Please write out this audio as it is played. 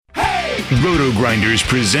Roto Grinders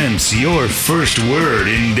presents your first word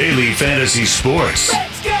in daily fantasy sports.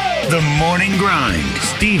 Let's go! The Morning Grind.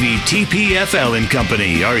 Stevietpfl and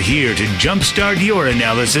Company are here to jumpstart your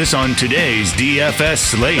analysis on today's DFS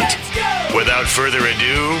slate. Let's go! Without further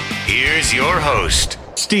ado, here's your host,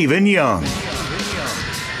 Stephen Young.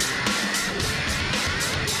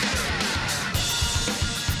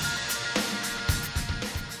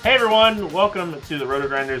 Hey everyone, welcome to the Roto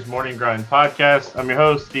Grinders Morning Grind Podcast. I'm your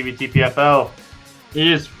host, Stevietpfl. It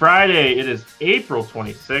is Friday, it is April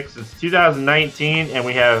 26th, it's 2019, and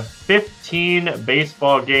we have 15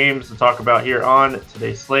 baseball games to talk about here on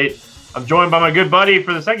today's slate. I'm joined by my good buddy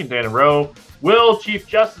for the second day in a row, Will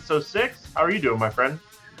ChiefJustice06. How are you doing, my friend?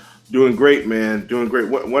 Doing great, man. Doing great.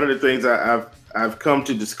 One of the things I've come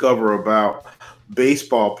to discover about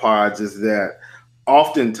baseball pods is that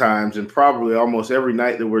oftentimes, and probably almost every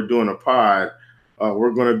night that we're doing a pod,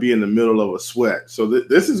 we're going to be in the middle of a sweat. So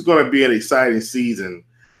this is going to be an exciting season.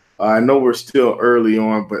 I know we're still early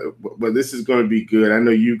on, but this is going to be good. I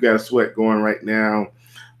know you've got a sweat going right now.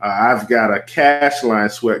 I've got a cash line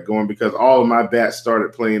sweat going because all of my bats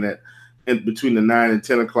started playing in between the 9 and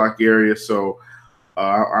 10 o'clock area. So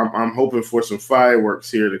I'm hoping for some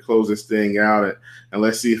fireworks here to close this thing out, and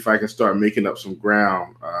let's see if I can start making up some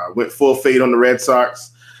ground. Went full fade on the Red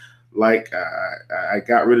Sox. I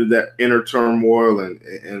got rid of that inner turmoil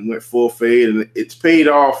and went full fade, and it's paid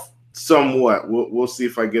off somewhat. We'll see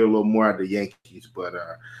if I get a little more out of the Yankees, but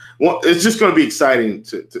it's just going to be exciting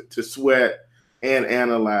to sweat and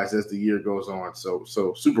analyze as the year goes on. So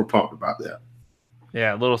super pumped about that.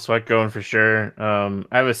 Yeah, a little sweat going for sure. I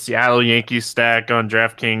have a Seattle Yankees stack on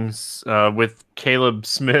DraftKings with Caleb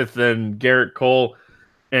Smith and Garrett Cole,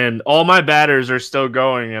 and all my batters are still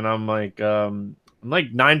going, and I'm like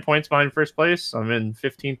 9 points behind first place. I'm in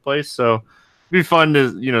 15th place, so it'd be fun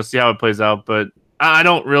to see how it plays out. But I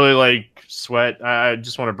don't really like sweat. I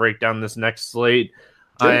just want to break down this next slate.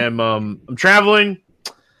 I'm traveling.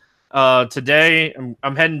 Today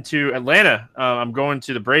I'm heading to Atlanta. I'm going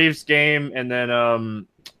to the Braves game and then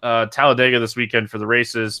Talladega this weekend for the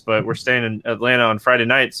races, but we're staying in Atlanta on Friday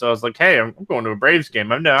night. So I was like, hey, I'm going to a Braves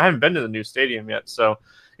game. I haven't been to the new stadium yet. So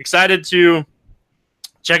excited to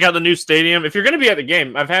check out the new stadium. If you're going to be at the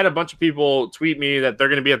game, I've had a bunch of people tweet me that they're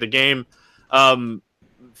going to be at the game.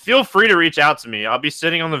 Feel free to reach out to me. I'll be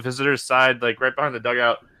sitting on the visitors side, like right behind the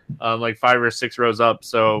dugout. 5 or 6 rows up.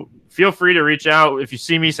 So feel free to reach out. If you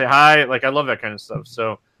see me, say hi. I love that kind of stuff.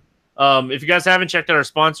 So if you guys haven't checked out our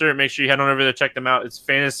sponsor, make sure you head on over there, check them out. It's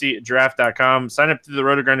FantasyDraft.com. Sign up through the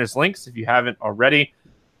Roto Grinders links if you haven't already.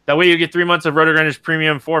 That way you get 3 months of Roto Grinders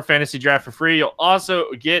Premium for Fantasy Draft for free. You'll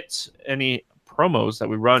also get any promos that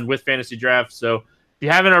we run with Fantasy Draft. So if you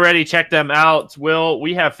haven't already, check them out.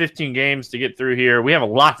 We have 15 games to get through here. We have a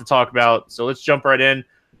lot to talk about. So let's jump right in.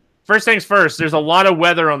 First things first, there's a lot of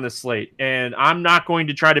weather on this slate, and I'm not going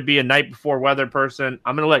to try to be a night before weather person.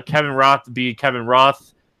 I'm going to let Kevin Roth be Kevin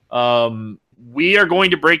Roth. We are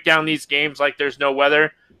going to break down these games like there's no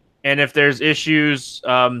weather, and if there's issues,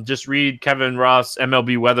 just read Kevin Roth's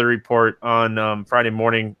MLB weather report on Friday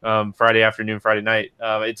morning, Friday afternoon, Friday night.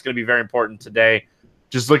 It's going to be very important today,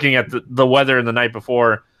 just looking at the weather in the night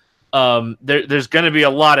before. There's going to be a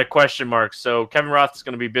lot of question marks, so Kevin Roth is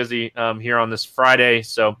going to be busy here on this Friday,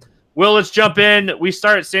 so Will, let's jump in. We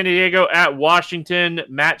start at San Diego at Washington.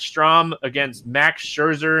 Matt Strahm against Max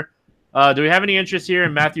Scherzer. Do we have any interest here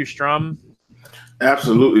in Matthew Strahm?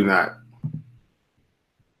 Absolutely not.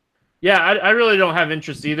 Yeah, I really don't have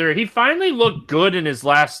interest either. He finally looked good in his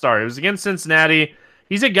last start. It was against Cincinnati.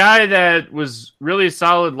 He's a guy that was really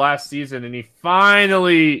solid last season, and he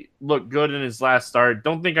finally looked good in his last start.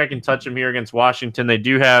 Don't think I can touch him here against Washington. They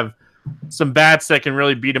do have some bats that can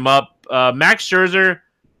really beat him up. Max Scherzer,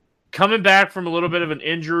 coming back from a little bit of an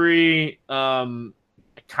injury, I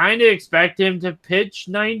kind of expect him to pitch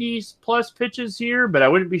 90-plus pitches here, but I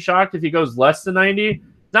wouldn't be shocked if he goes less than 90.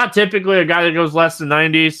 Not typically a guy that goes less than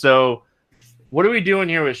 90, so what are we doing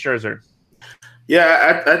here with Scherzer?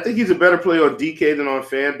 Yeah, I think he's a better play on DK than on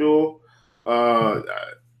FanDuel.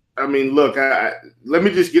 Look, let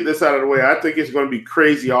me just get this out of the way. I think it's going to be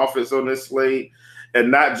crazy offense on this slate, and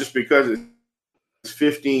not just because it's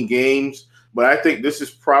 15 games, but I think this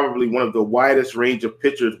is probably one of the widest range of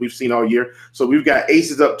pitchers we've seen all year. So we've got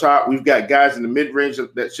aces up top. We've got guys in the mid-range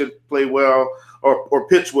that should play well or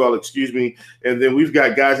pitch well, and then we've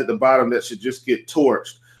got guys at the bottom that should just get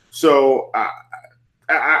torched. So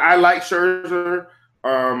I like Scherzer.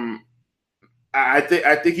 I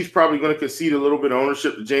think he's probably going to concede a little bit of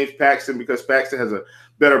ownership to James Paxton because Paxton has a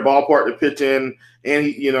better ballpark to pitch in, and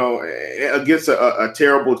he, against a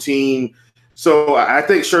terrible team. So I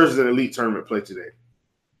think Scherzer's an elite tournament play today.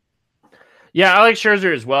 Yeah, I like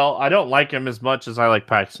Scherzer as well. I don't like him as much as I like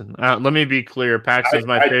Paxton. Let me be clear. Paxton's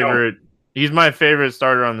my I don't. favorite. He's my favorite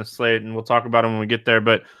starter on the slate, and we'll talk about him when we get there.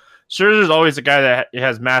 But Scherzer's always a guy that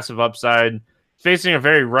has massive upside. Facing a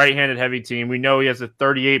very right-handed heavy team, we know he has a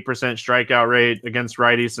 38% strikeout rate against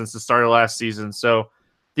righties since the start of last season. So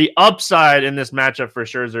the upside in this matchup for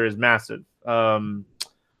Scherzer is massive.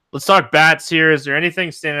 Let's talk bats here. Is there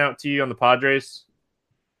anything standing out to you on the Padres?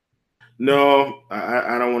 No,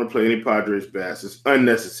 I don't want to play any Padres bats. It's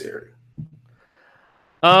unnecessary.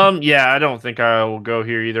 Yeah, I don't think I will go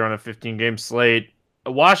here either on a 15-game slate.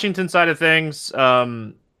 Washington side of things,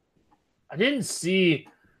 I didn't see.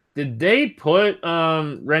 Did they put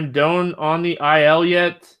Rendon on the IL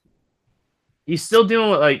yet? He's still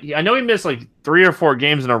dealing with I know he missed 3 or 4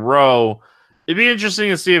 games in a row. It'd be interesting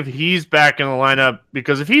to see if he's back in the lineup,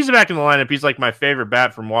 because if he's back in the lineup, he's like my favorite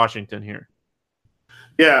bat from Washington here.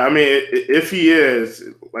 Yeah, I mean, if he is,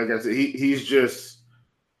 like I said, he's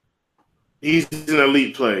an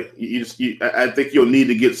elite play. I think you'll need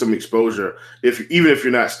to get some exposure even if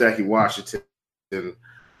you're not stacking Washington.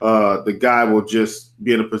 The guy will just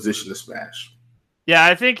be in a position to smash. Yeah,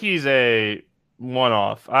 I think he's a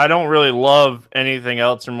one-off. I don't really love anything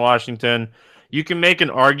else from Washington. You can make an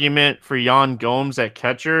argument for Yan Gomes at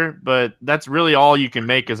catcher, but that's really all you can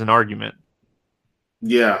make as an argument.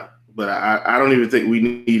 Yeah, but I don't even think we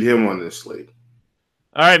need him on this slate.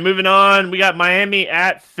 All right, moving on. We got Miami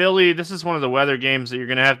at Philly. This is one of the weather games that you're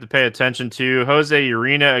going to have to pay attention to. Jose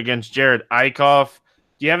Urena against Jared Eichhoff.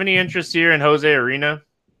 Do you have any interest here in Jose Urena?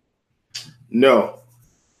 No.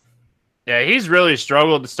 Yeah, he's really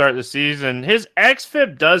struggled to start the season. His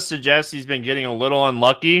xFIP does suggest he's been getting a little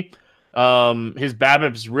unlucky. His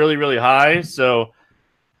BABIP is really, really high. So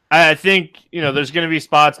I think, there's going to be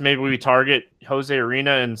spots maybe we target Jose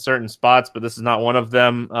Urena in certain spots, but this is not one of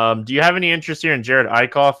them. Do you have any interest here in Jared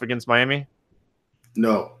Eichhoff against Miami?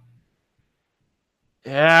 No.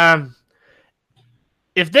 Yeah.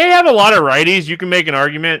 If they have a lot of righties, you can make an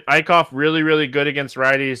argument. Eichhoff really, really good against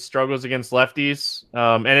righties, struggles against lefties,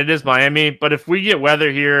 and it is Miami. But if we get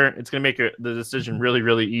weather here, it's going to make the decision really,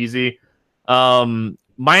 really easy.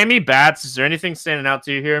 Miami bats, is there anything standing out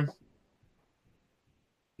to you here?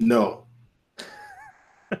 No.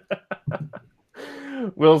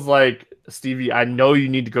 Will's like, Stevie, I know you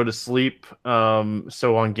need to go to sleep.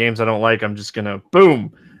 So on games I don't like, I'm just going to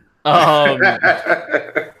boom.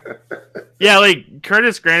 Yeah,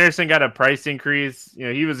 Curtis Granderson got a price increase.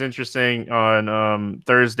 He was interesting on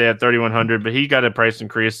Thursday at 3,100, but he got a price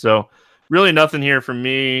increase. So really nothing here from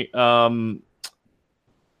me. Tim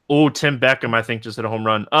Beckham, I think, just hit a home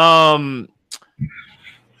run.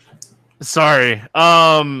 Sorry.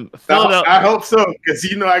 I hope so, because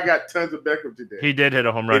I got tons of Beckham today. He did hit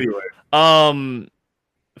a home run. Anyway.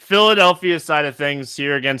 Philadelphia side of things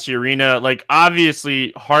here against Urena,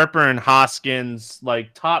 obviously Harper and Hoskins,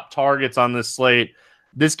 top targets on this slate.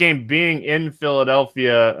 This game being in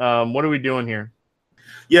Philadelphia, what are we doing here?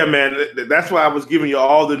 Yeah, man, that's why I was giving you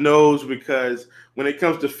all the no's, because when it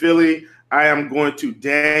comes to Philly, I am going to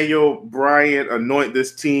Daniel Bryan anoint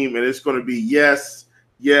this team, and it's going to be yes,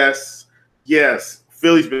 yes, yes.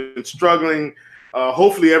 Philly's been struggling.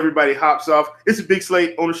 Hopefully everybody hops off. It's a big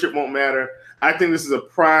slate. Ownership won't matter. I think this is a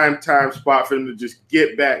prime time spot for them to just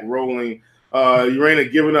get back rolling.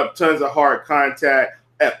 Urena giving up tons of hard contact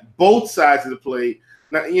at both sides of the plate.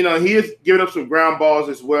 Now, he is giving up some ground balls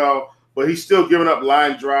as well, but he's still giving up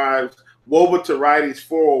line drives. Woba to righties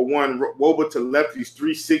 401, Woba to lefties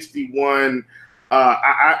 361.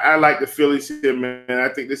 I like the Phillies here, man. I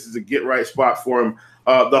think this is a get right spot for him.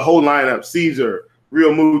 The whole lineup: Caesar,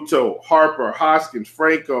 Real Muto, Harper, Hoskins,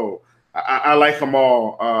 Franco. I like them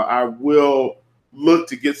all. I will look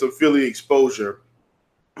to get some Philly exposure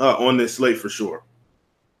on this slate for sure.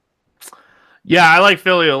 Yeah, I like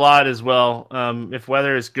Philly a lot as well. If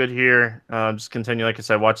weather is good here, just continue, like I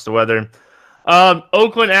said, watch the weather.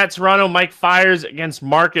 Oakland at Toronto, Mike Fiers against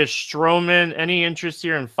Marcus Stroman. Any interest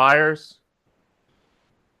here in Fiers?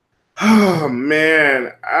 Oh,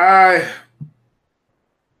 man. I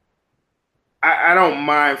don't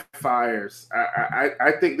mind Fiers.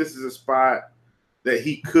 I think this is a spot that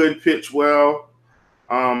he could pitch well,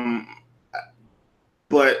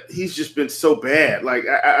 but he's just been so bad.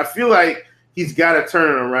 I feel like he's got to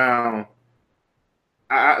turn it around.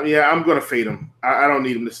 I'm going to fade him. I don't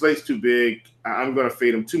need him. The slate's too big. I'm going to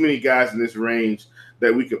fade him. Too many guys in this range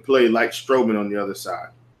that we could play like Stroman on the other side.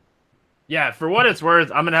 Yeah, for what it's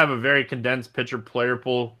worth, I'm going to have a very condensed pitcher-player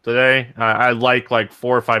pool today. I like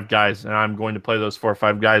 4 or 5 guys, and I'm going to play those 4 or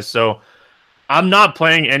 5 guys. So I'm not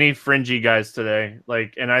playing any fringy guys today.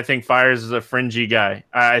 And I think Fiers is a fringy guy.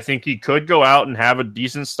 I think he could go out and have a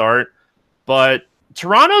decent start. But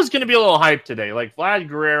Toronto's going to be a little hyped today. Like Vlad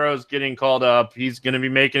Guerrero's getting called up. He's going to be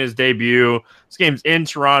making his debut. This game's in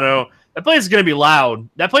Toronto. That place is going to be loud.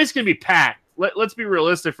 That place is going to be packed. Let's be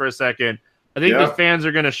realistic for a second. I think the fans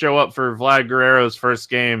are going to show up for Vlad Guerrero's first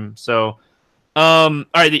game. So, all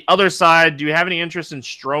right, the other side, do you have any interest in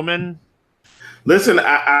Stroman? Listen,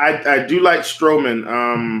 I do like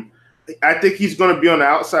Stroman. I think he's going to be on the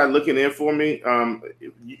outside looking in for me.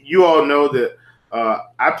 You all know that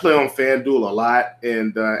I play on FanDuel a lot,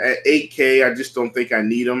 and at $8K, I just don't think I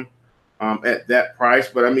need him at that price.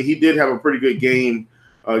 But, I mean, he did have a pretty good game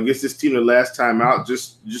against this team the last time out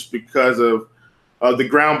just because of the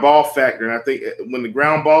ground ball factor. And I think when the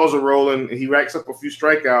ground balls are rolling and he racks up a few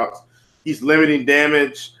strikeouts, he's limiting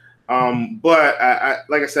damage. But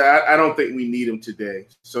like I said, I don't think we need him today.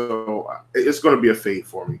 So it's going to be a fade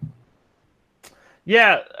for me.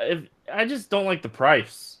 Yeah, I just don't like the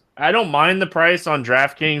price. I don't mind the price on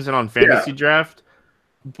DraftKings and on FantasyDraft,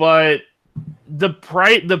 but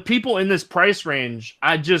the people in this price range,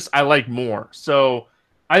 I like more. So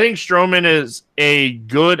I think Stroman is a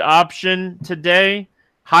good option today.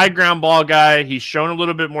 High ground ball guy. He's shown a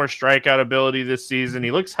little bit more strikeout ability this season.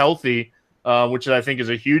 He looks healthy, which I think is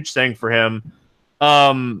a huge thing for him.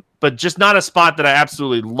 But just not a spot that I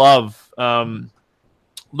absolutely love.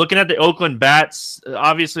 Looking at the Oakland bats,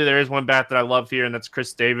 obviously there is one bat that I love here, and that's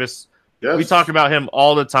Chris Davis. Yes. We talk about him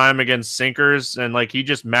all the time against sinkers, and like he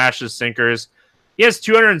just mashes sinkers. He has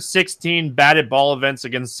 216 batted ball events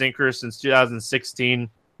against sinkers since 2016.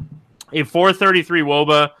 A 433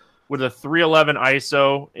 WOBA with a 311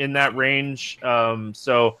 ISO in that range.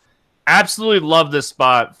 So absolutely love this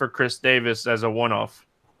spot for Chris Davis as a one-off.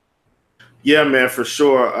 Yeah, man, for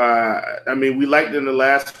sure. I mean, we liked it in the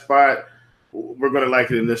last spot. We're going to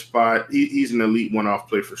like it in this spot. He's an elite one-off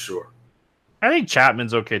play for sure. I think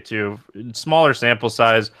Chapman's okay too. Smaller sample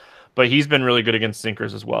size, but he's been really good against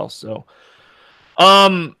sinkers as well. So,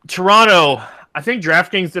 Toronto, I think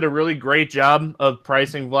DraftKings did a really great job of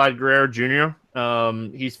pricing Vlad Guerrero Jr.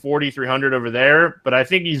 He's 4,300 over there, but I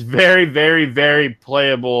think he's very, very, very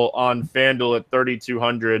playable on FanDuel at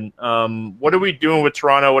 3,200. What are we doing with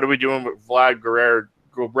Toronto? What are we doing with Vlad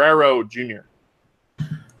Guerrero Jr.?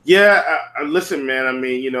 Yeah, listen, man. I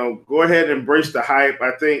mean, go ahead and embrace the hype.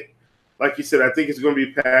 I think, like you said, I think it's going to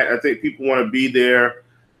be packed. I think people want to be there.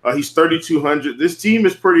 He's 3,200. This team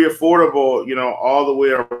is pretty affordable, all the way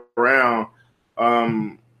around.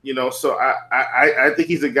 So I think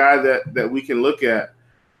he's a guy that we can look at.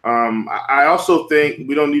 I also think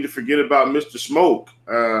we don't need to forget about Mr. Smoke.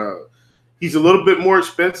 He's a little bit more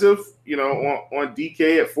expensive, on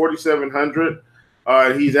DK at 4,700.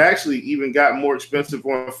 He's actually even got more expensive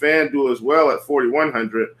on FanDuel as well at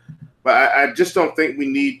 4,100. But I just don't think we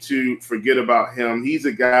need to forget about him. He's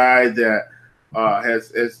a guy that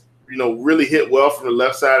has really hit well from the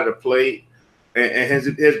left side of the plate and has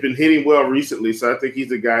been hitting well recently. So I think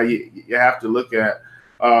he's a guy you have to look at.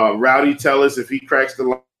 Rowdy Tellis, if he cracks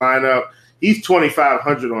the lineup, he's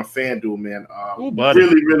 2,500 on FanDuel, man.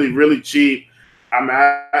 Really, really, really cheap.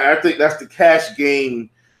 I think that's the cash game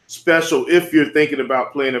special if you're thinking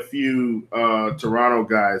about playing a few Toronto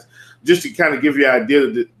guys. Just to kind of give you an idea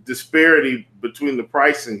of the disparity between the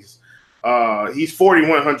pricings. He's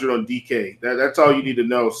 4,100 on DK. That's all you need to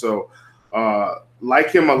know. So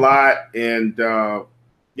like him a lot. And,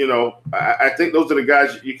 I think those are the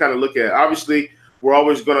guys you kind of look at. Obviously, we're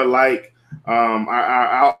always going to like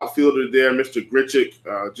our outfielder there, Mr. Grichuk.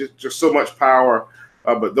 Just so much power.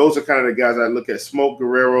 But those are kind of the guys I look at. Smoke,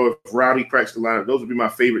 Guerrero, if Rowdy cracks the lineup, those would be my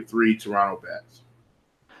favorite three Toronto bats.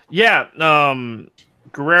 Yeah,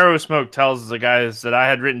 Guerrero, Smoke, Tells is the guys that I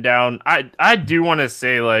had written down. I do want to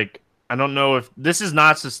say, I don't know if this is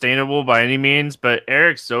not sustainable by any means, but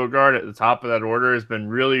Eric Sogard at the top of that order has been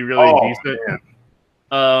really, really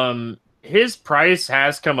decent. His price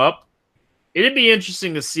has come up. It'd be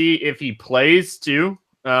interesting to see if he plays too.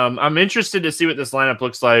 I'm interested to see what this lineup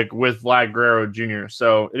looks like with Vlad Guerrero Jr.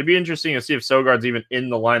 So it'd be interesting to see if Sogard's even in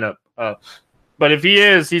the lineup. But if he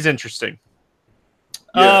is, he's interesting.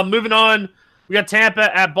 Yeah. Moving on, we got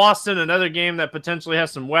Tampa at Boston, another game that potentially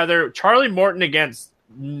has some weather. Charlie Morton against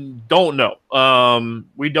don't know.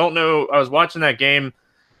 We don't know. I was watching that game.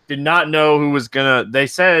 Did not know who was going to – they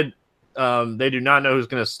said they do not know who's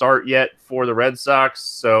going to start yet for the Red Sox.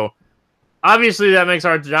 So obviously that makes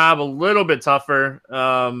our job a little bit tougher.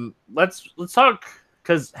 Let's talk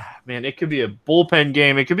because, man, it could be a bullpen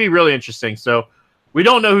game. It could be really interesting. So we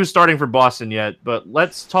don't know who's starting for Boston yet, but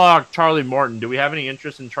let's talk Charlie Morton. Do we have any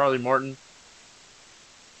interest in Charlie Morton?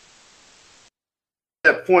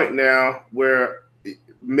 That point now where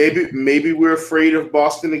maybe we're afraid of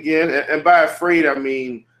Boston again. And by afraid, I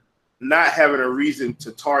mean, not having a reason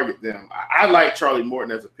to target them. I like Charlie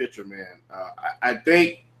Morton as a pitcher, man. I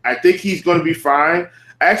think he's going to be fine.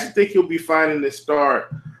 I actually think he'll be fine in this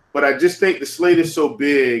start, but I just think the slate is so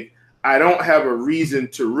big, I don't have a reason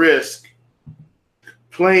to risk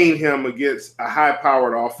playing him against a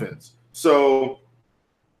high-powered offense. So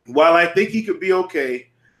while I think he could be okay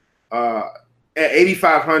at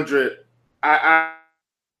 8,500,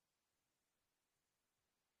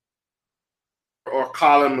 or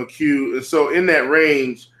Colin McHugh. And so in that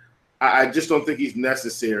range, I just don't think he's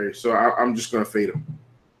necessary. So I'm just going to fade him.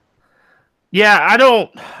 Yeah,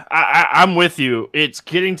 I'm with you. It's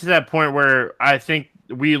getting to that point where I think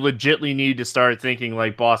we legitimately need to start thinking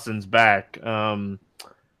like Boston's back.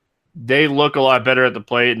 They look a lot better at the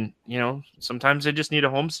plate, and sometimes they just need a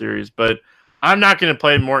home series. But I'm not going to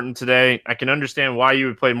play Morton today. I can understand why you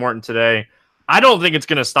would play Morton today. I don't think it's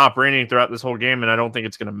going to stop raining throughout this whole game, and I don't think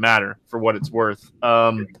it's going to matter for what it's worth.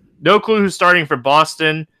 No clue who's starting for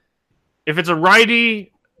Boston. If it's a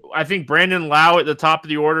righty, I think Brandon Lau at the top of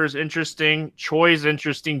the order is interesting. Choi is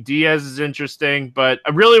interesting. Diaz is interesting. But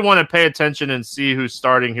I really want to pay attention and see who's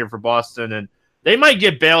starting here for Boston. And they might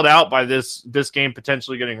get bailed out by this game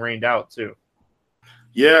potentially getting rained out too.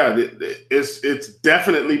 Yeah, it's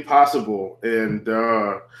definitely possible. And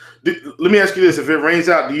let me ask you this: if it rains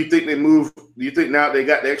out, do you think they move? Do you think now they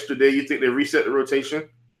got the extra day? You think they reset the rotation?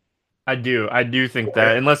 I do think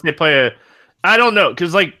that, unless they play I don't know,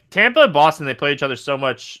 because like Tampa and Boston, they play each other so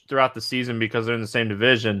much throughout the season because they're in the same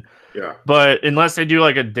division. Yeah. But unless they do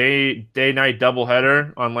like a day-night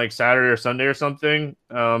doubleheader on like Saturday or Sunday or something,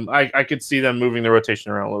 I could see them moving the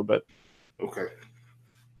rotation around a little bit. Okay.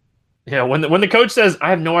 Yeah, when the coach says, I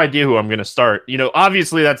have no idea who I'm going to start,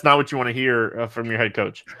 obviously that's not what you want to hear from your head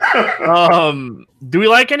coach. Do we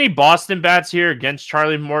like any Boston bats here against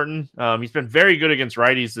Charlie Morton? He's been very good against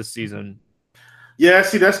righties this season. Yeah,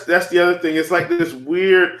 see, that's the other thing. It's like this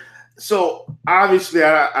weird – so obviously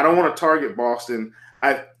I don't want to target Boston.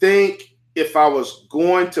 I think if I was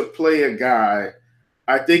going to play a guy,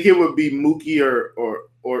 I think it would be Mookie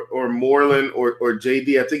or Moreland or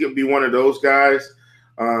JD. I think it would be one of those guys.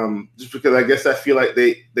 Just because I guess I feel like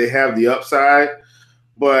they have the upside,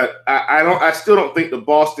 but I still don't think the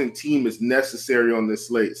Boston team is necessary on this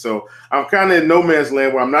slate. So I'm kind of in no man's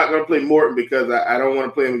land where I'm not going to play Morton because I don't want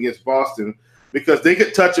to play him against Boston because they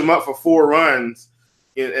could touch him up for 4 runs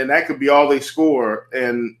and that could be all they score.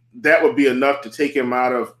 And that would be enough to take him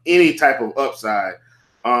out of any type of upside.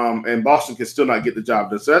 And Boston can still not get the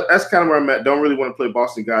job done. So that's kind of where I'm at. Don't really want to play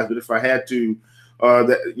Boston guys, but if I had to,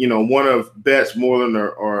 one of Betts, Moreland,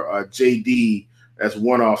 or JD as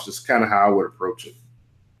one-offs is kind of how I would approach it.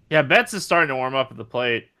 Yeah, Betts is starting to warm up at the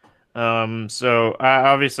plate. So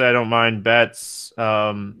obviously I don't mind Betts.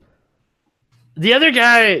 The other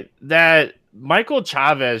guy, that Michael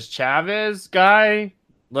Chavez guy,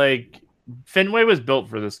 like Fenway was built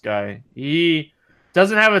for this guy. He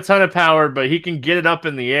doesn't have a ton of power, but he can get it up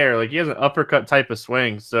in the air. Like he has an uppercut type of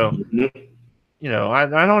swing. So, I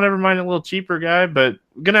don't ever mind a little cheaper guy, but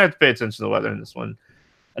we're going to have to pay attention to the weather in this one.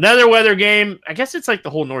 Another weather game. I guess it's like the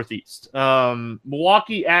whole Northeast.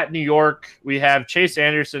 Milwaukee at New York. We have Chase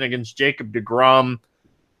Anderson against Jacob deGrom.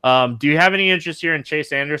 Do you have any interest here in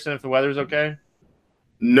Chase Anderson if the weather's okay?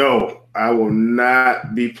 No, I will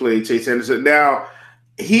not be playing Chase Anderson. Now,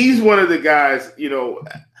 he's one of the guys,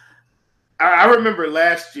 I remember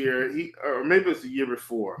last year, or maybe it was the year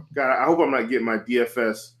before. God, I hope I'm not getting my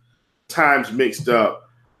DFS times mixed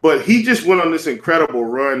up. But he just went on this incredible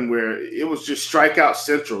run where it was just strikeout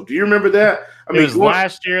central. Do you remember that? It was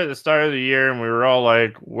last year at the start of the year, and we were all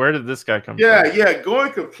like, where did this guy come from? Yeah,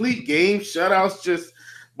 going complete game shutouts just –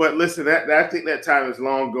 but listen, I think that time is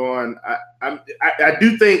long gone. I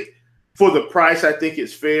do think for the price, I think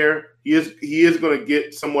it's fair. He is going to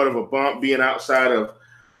get somewhat of a bump being outside of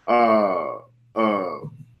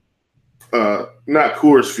not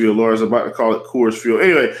Coors Field, or I was about to call it Coors Field.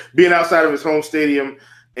 Anyway, being outside of his home stadium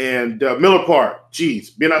and Miller Park,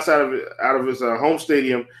 being outside of his home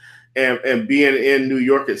stadium and being in New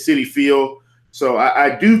York at Citi Field. So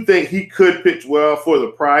I do think he could pitch well for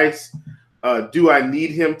the price. Do I need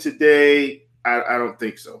him today? I don't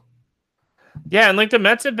think so. Yeah, and like the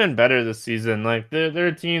Mets have been better this season. Like they're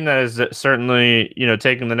a team that is certainly,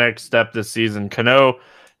 taking the next step this season. Cano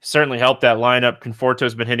certainly helped that lineup.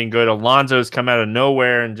 Conforto's been hitting good. Alonso's come out of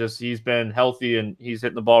nowhere and he's been healthy and he's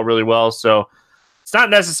hitting the ball really well. So it's not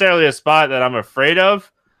necessarily a spot that I'm afraid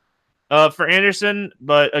of for Anderson.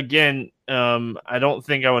 But again, I don't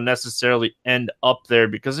think I would necessarily end up there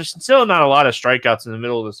because there's still not a lot of strikeouts in the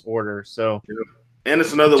middle of this order. So, and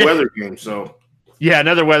it's another weather game. So, yeah,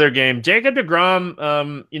 another weather game. Jacob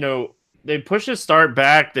deGrom, they push his start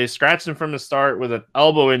back. They scratched him from the start with an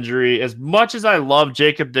elbow injury. As much as I love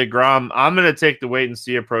Jacob deGrom, I'm going to take the wait and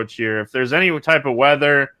see approach here. If there's any type of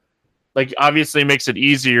weather, like obviously makes it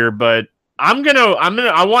easier, but I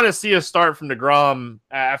want to see a start from deGrom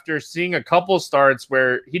after seeing a couple starts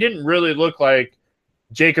where he didn't really look like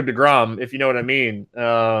Jacob deGrom, if you know what I mean.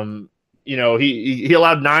 He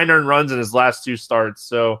allowed 9 earned runs in his last 2 starts.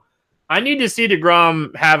 So I need to see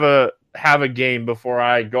deGrom have a game before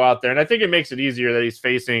I go out there. And I think it makes it easier that he's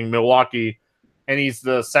facing Milwaukee and he's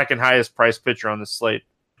the second highest priced pitcher on the slate.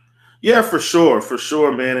 Yeah, for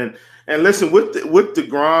sure, man. And listen, with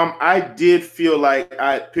deGrom, I did feel like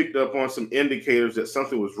I picked up on some indicators that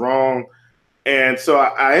something was wrong. And so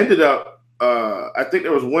I ended up, I think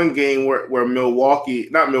there was one game where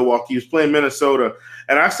he was playing Minnesota,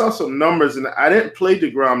 and I saw some numbers, and I didn't play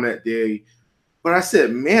deGrom that day. But I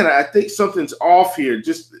said, man, I think something's off here.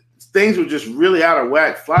 Just things were just really out of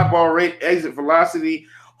whack. Fly ball rate, exit velocity,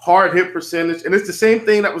 hard hit percentage. And it's the same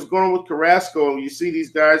thing that was going on with Carrasco. You see these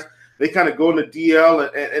guys, they kind of go in the DL,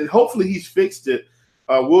 and hopefully he's fixed it.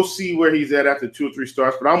 We'll see where he's at after 2 or 3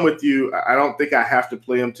 starts. But I'm with you. I don't think I have to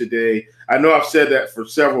play him today. I know I've said that for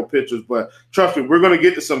several pitchers, but trust me, we're going to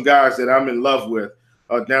get to some guys that I'm in love with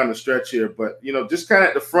down the stretch here. But, just kind of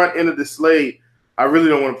at the front end of the slate, I really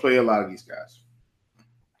don't want to play a lot of these guys.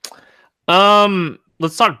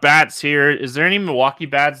 Let's talk bats here. Is there any Milwaukee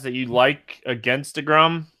bats that you like against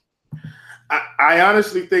deGrom? I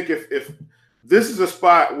honestly think if this is a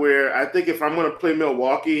spot where I think if I'm going to play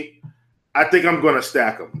Milwaukee, I think I'm going to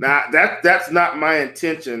stack them. Now, that's not my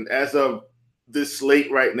intention as of this slate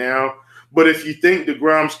right now. But if you think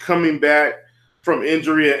deGrom's coming back from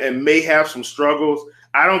injury and may have some struggles,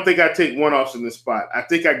 I don't think I take one-offs in this spot. I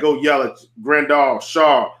think I go Yelich, Grandal,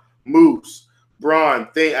 Shaw, Moose, Braun.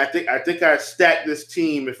 I think I stack this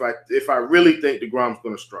team if I really think deGrom's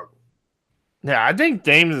going to struggle. Yeah, I think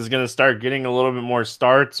Thames is going to start getting a little bit more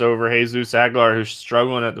starts over Jesus Aguilar, who's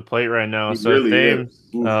struggling at the plate right now. So really Thames,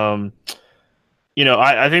 I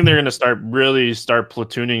think they're going to start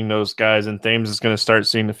platooning those guys, and Thames is going to start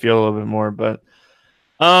seeing the field a little bit more. But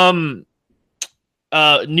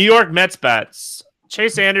New York Mets bats.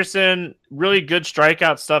 Chase Anderson, really good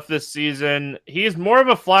strikeout stuff this season. He's more of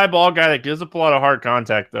a fly ball guy that gives up a lot of hard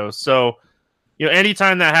contact, though. So,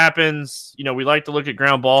 anytime that happens, we like to look at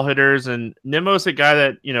ground ball hitters, and Nimmo's a guy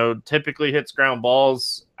that, typically hits ground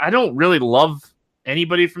balls. I don't really love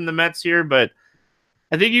anybody from the Mets here, but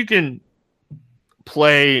I think you can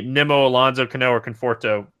play Nimmo, Alonso, Cano, or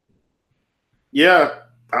Conforto. Yeah,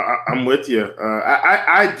 I'm with you.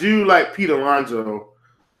 I do like Pete Alonso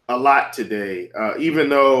a lot today, even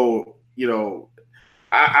though,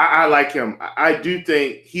 I like him. I do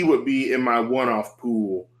think he would be in my one-off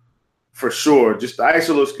pool for sure. Just the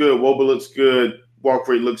ISO looks good. Woba looks good. Walk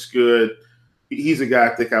rate looks good. He's a guy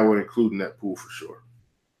I think I would include in that pool for sure.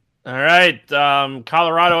 All right.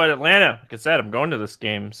 Colorado at Atlanta. Like I said, I'm going to this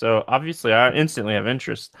game. So obviously I instantly have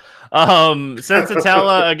interest.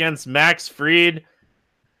 Sensatella against Max Fried.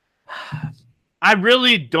 I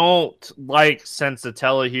really don't like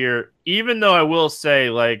Sensatella here, even though I will say,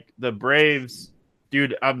 like, the Braves,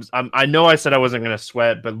 dude, I know I said I wasn't going to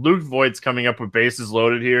sweat, but Luke Voigt's coming up with bases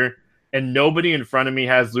loaded here, and nobody in front of me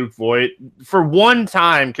has Luke Voigt. For one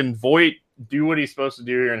time, can Voigt do what he's supposed to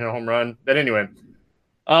do here and hit a home run? But anyway.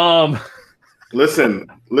 Listen.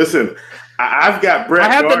 I've got Brett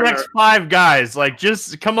I have Gardner. the next 5 guys. Like,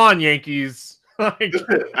 just come on, Yankees.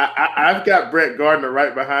 Listen, I've got Brett Gardner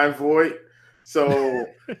right behind Voigt. So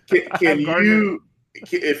can you,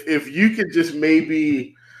 if you could just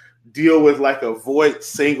maybe deal with like a Voigt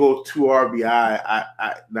single 2 RBI?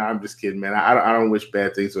 I'm just kidding, man. I don't wish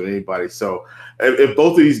bad things on anybody. So if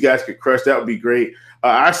both of these guys could crush, that would be great.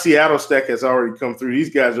 Our Seattle stack has already come through.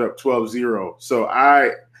 These guys are up 12-0. So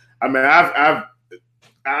I'm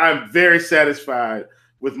very satisfied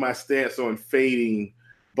with my stance on fading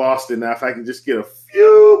Boston. Now, if I can just get a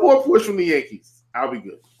few more push from the Yankees, I'll be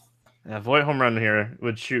good. Yeah, Voigt home run here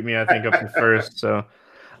would shoot me, I think, up to first. So,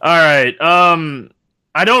 all right.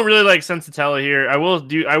 I don't really like Sensatella here. I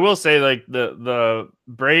will say, like, the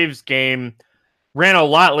Braves game ran a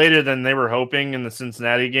lot later than they were hoping in the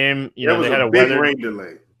Cincinnati game. They had a big rain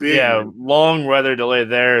delay. Long weather delay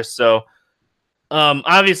there. So,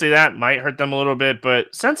 obviously that might hurt them a little bit.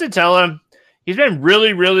 But Sensatella, he's been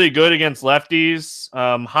really, really good against lefties.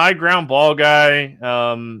 High ground ball guy.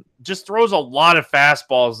 Just throws a lot of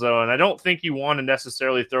fastballs, though, and I don't think you want to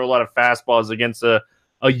necessarily throw a lot of fastballs against a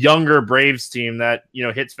younger Braves team that,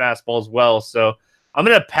 hits fastballs well. So I'm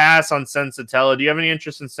going to pass on Sensatella. Do you have any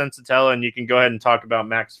interest in Sensatella? And you can go ahead and talk about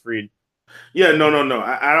Max Fried. Yeah, no.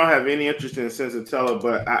 I don't have any interest in Sensatella,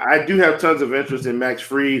 but I do have tons of interest in Max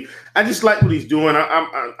Fried. I just like what he's doing.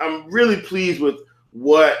 I'm really pleased with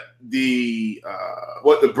what the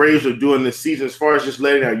Braves are doing this season as far as just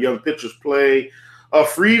letting our young pitchers play.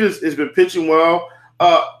 Fried has been pitching well.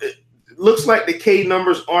 It looks like the K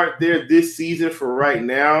numbers aren't there this season for right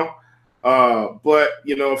now. But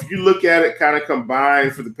if you look at it kind of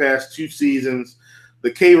combined for the past 2 seasons,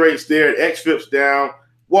 the K rate's there, xFIP's down.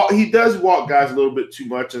 Well, he does walk guys a little bit too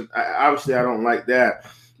much, and obviously I don't like that.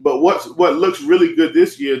 But what looks really good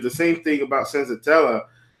this year, the same thing about Sensatella,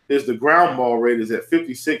 is the ground ball rate is at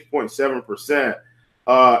 56.7%.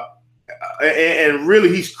 And really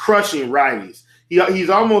he's crushing righties. He's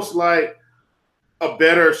almost like a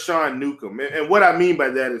better Sean Newcomb. And what I mean by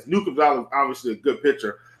that is Newcomb's obviously a good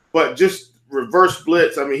pitcher, but just reverse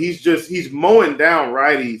blitz. I mean, he's mowing down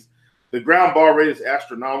righties. The ground ball rate is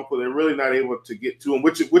astronomical. They're really not able to get to him,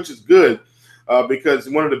 which is good because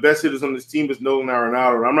one of the best hitters on this team is Nolan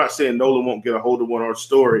Arenado. And I'm not saying Nolan won't get a hold of one or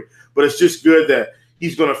Story, but it's just good that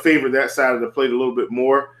he's going to favor that side of the plate a little bit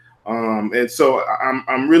more. And so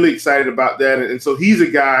I'm really excited about that. And so he's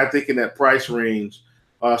a guy I think in that price range,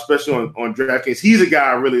 especially on DraftKings. He's a guy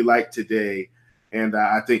I really like today, and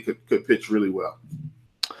I think could pitch really well.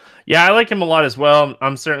 Yeah, I like him a lot as well.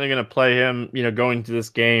 I'm certainly going to play him, going to this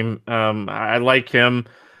game. I like him.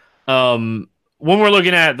 When we're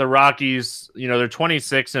looking at the Rockies, they're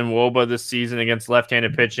 26 in WOBA this season against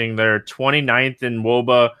left-handed pitching. They're 29th in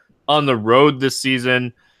WOBA on the road this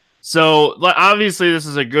season. So obviously this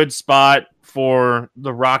is a good spot for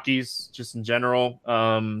the Rockies just in general.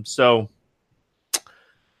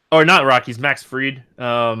 Or not Rockies, Max Fried.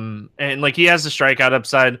 And he has the strikeout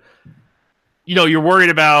upside. You're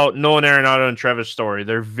worried about Nolan Arenado and Trevor Story.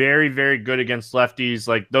 They're very, very good against lefties.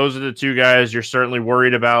 Those are the 2 guys you're certainly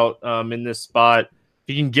worried about in this spot.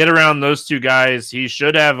 If he can get around those 2 guys, he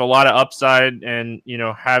should have a lot of upside and,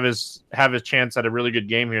 have his chance at a really good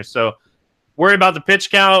game here. So worry about the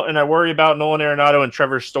pitch count, and I worry about Nolan Arenado and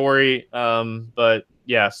Trevor Story. But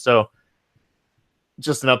yeah, so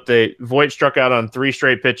just an update. Voit struck out on 3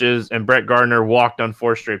 straight pitches, and Brett Gardner walked on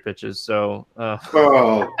 4 straight pitches. So,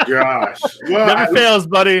 oh gosh, well, never fails,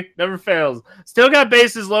 buddy. Never fails. Still got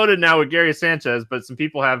bases loaded now with Gary Sanchez, but some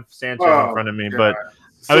people have Sanchez in front of me. God. But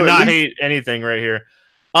so I would not hate anything right here.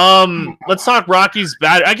 Let's talk Rockies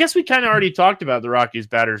batter. I guess we kind of already talked about the Rockies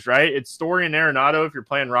batters, right? It's Story and Arenado if you're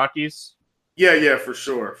playing Rockies. Yeah, for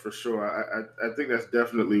sure. I think that's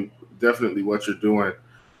definitely what you're doing.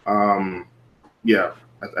 Yeah,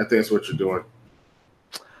 I think that's what you're doing.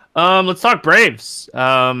 Let's talk Braves.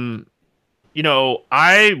 I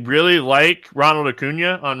really like Ronald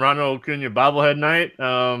Acuna on Ronald Acuna bobblehead night.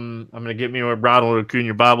 I'm going to get me a Ronald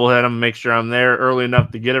Acuna bobblehead. I'm going to make sure I'm there early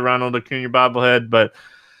enough to get a Ronald Acuna bobblehead. But,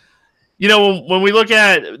 when we look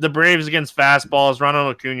at the Braves against fastballs,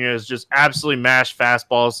 Ronald Acuna has just absolutely mashed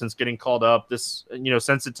fastballs since getting called up. This,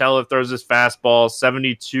 Sensatella throws his fastball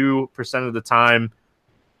 72% of the time.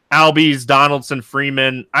 Albies, Donaldson,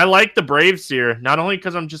 Freeman. I like the Braves here, not only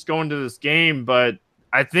because I'm just going to this game, but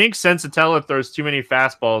I think Sensatella throws too many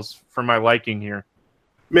fastballs for my liking here.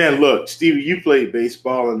 Man, look, Stevie, you played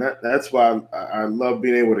baseball, and that's why I love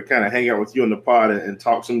being able to kind of hang out with you on the pod and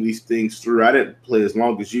talk some of these things through. I didn't play as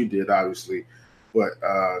long as you did, obviously, but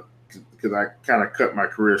because I kind of cut my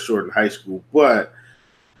career short in high school. But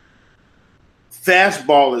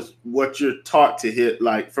fastball is what you're taught to hit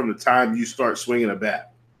from the time you start swinging a bat.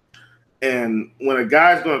 And when a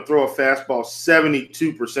guy's going to throw a fastball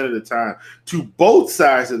 72% of the time to both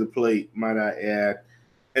sides of the plate, might I add,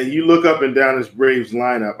 and you look up and down this Braves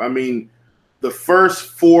lineup, I mean, the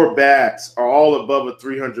first 4 bats are all above a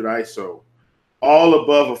 300 ISO, all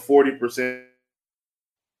above a 40%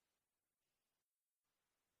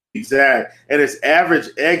 exact, and his average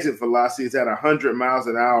exit velocity is at 100 miles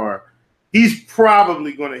an hour. He's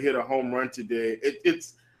probably going to hit a home run today.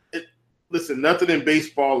 Listen, nothing in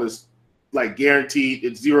baseball is guaranteed.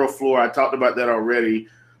 It's zero floor. I talked about that already.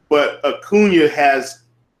 But Acuna has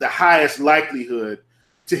the highest likelihood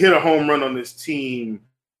to hit a home run on this team.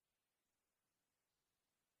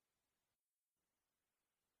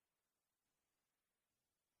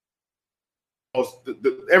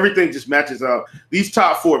 Everything just matches up. These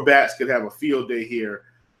top 4 bats could have a field day here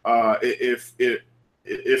if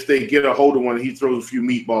they get a hold of one and he throws a few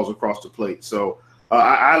meatballs across the plate. So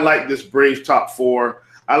I like this Braves top 4.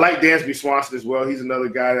 I like Dansby Swanson as well. He's another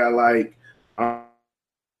guy that I like.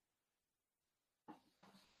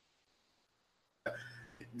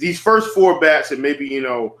 These first 4 bats, and maybe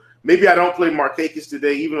I don't play Markakis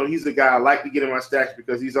today, even though he's the guy I like to get in my stacks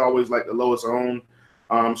because he's always the lowest owned.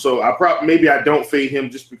 So maybe I don't fade him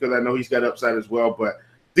just because I know he's got upside as well. But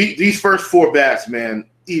these first 4 bats, man,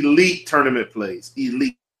 elite tournament plays,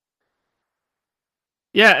 elite.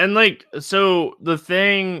 Yeah, and like so the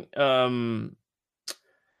thing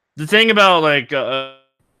about like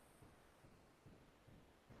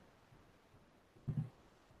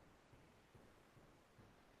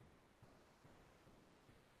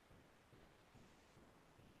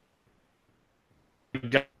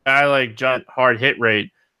guy like John hard hit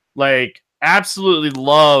rate, like absolutely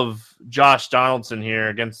love Josh Donaldson here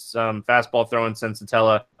against fastball throwing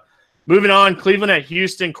Sensatella. Moving on, Cleveland at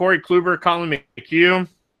Houston, Corey Kluber, Colin McHugh.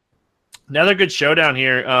 Another good showdown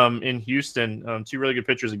here in Houston. 2 really good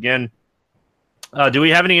pitchers again. Do we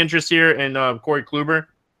have any interest here in Corey Kluber?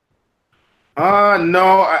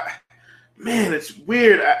 No. Man, it's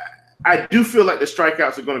weird. I do feel like the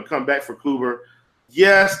strikeouts are going to come back for Kluber.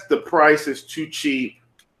 Yes, the price is too cheap,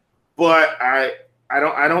 but I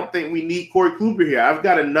don't think we need Corey Kluber here. I've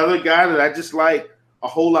got another guy that I just like a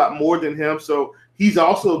whole lot more than him, so he's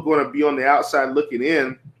also going to be on the outside looking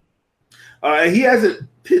in. And he hasn't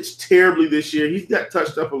pitched terribly this year. He's got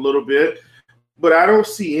touched up a little bit, but I don't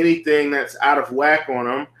see anything that's out of whack on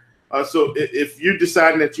him. So if you're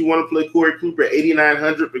deciding that you want to play Corey Kluber at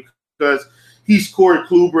 8,900 because he's Corey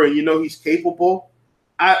Kluber and you know he's capable,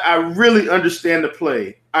 I really understand the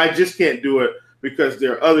play. I just can't do it because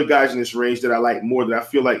there are other guys in this range that I like more that I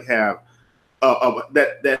feel like have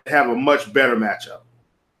that have a much better matchup.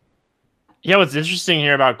 Yeah, what's interesting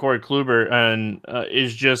here about Corey Kluber and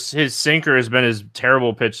is just his sinker has been his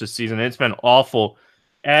terrible pitch this season. It's been awful.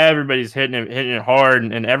 Everybody's hitting it hard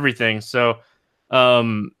and everything. So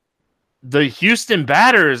the Houston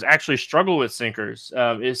batters actually struggle with sinkers.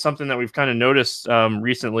 Is something that we've kind of noticed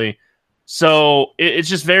recently. So it's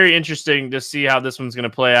just very interesting to see how this one's going to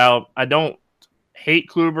play out. I don't hate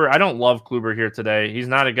Kluber. I don't love Kluber here today. He's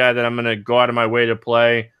not a guy that I'm going to go out of my way to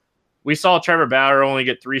play. We saw Trevor Bauer only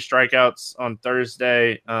get 3 strikeouts on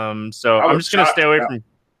Thursday. So I'm just going to stay away from.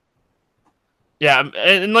 Yeah.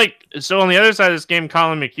 And like, so on the other side of this game,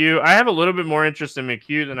 Colin McHugh, I have a little bit more interest in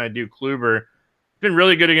McHugh than I do Kluber. Been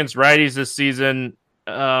really good against righties this season.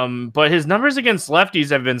 But his numbers against lefties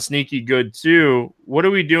have been sneaky good too. What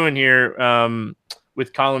are we doing here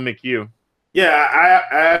with Colin McHugh? Yeah,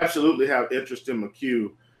 I absolutely have interest in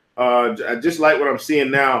McHugh. I just like what I'm seeing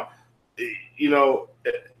now. You know,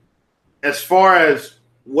 as far as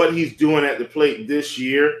what he's doing at the plate this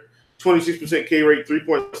year, 26% K rate,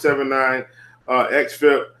 3.79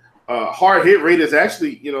 xFIP. Hard hit rate has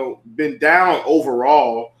actually, been down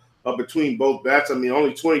overall between both bats. I mean,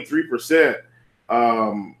 only 23%.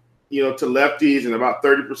 To lefties and about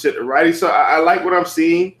 30% to righties. So I like what I'm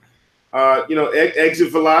seeing.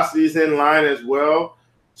 Exit velocity is in line as well.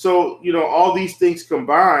 So, all these things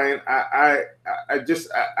combined, I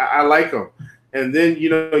like him. And then,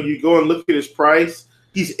 you go and look at his price.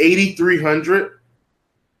 He's 8,300.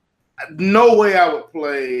 No way I would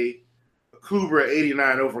play Kluber at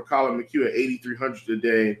 89 over Colin McHugh at 8,300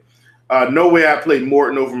 today. No way I play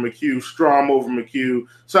Morton over McHugh, Strom over McHugh.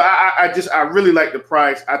 So I really like the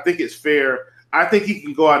price. I think it's fair. I think he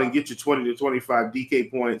can go out and get you 20 to 25 DK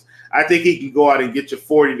points. I think he can go out and get you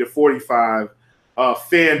 40 to 45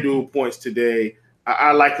 FanDuel points today.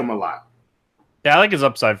 I like him a lot. Yeah, I like his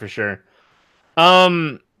upside for sure.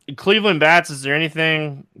 Cleveland bats, is there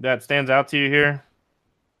anything that stands out to you here?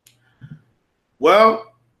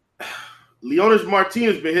 Well, Leonys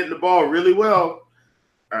Martinez has been hitting the ball really well.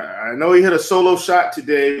 I know he hit a solo shot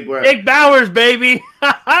today, but Jake Bauers, baby.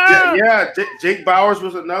 Jake Bauers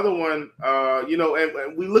was another one.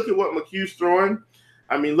 And we look at what McHugh's throwing.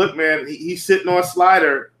 I mean, look, man, he's sitting on a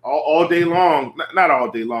slider all day long. Not all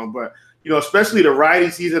day long, but especially the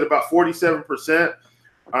righties, he's at about 47%.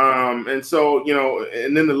 And so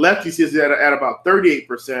and then the lefties is at about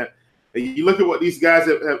 38%. And you look at what these guys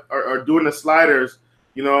are doing the sliders.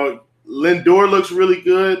 Lindor looks really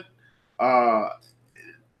good.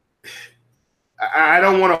 I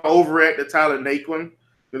don't want to overact the Tyler Naquin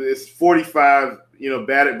because it's 45,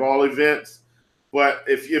 batted ball events. But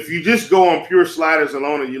if you just go on pure sliders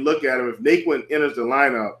alone and you look at him, if Naquin enters the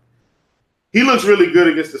lineup, he looks really good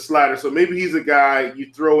against the slider. So maybe he's a guy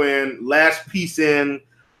you throw in, last piece in,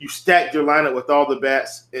 you stack your lineup with all the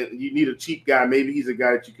bats, and you need a cheap guy. Maybe he's a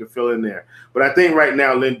guy that you can fill in there. But I think right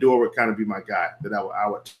now Lindor would kind of be my guy that I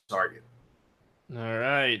would target. All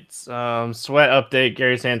right. Sweat update.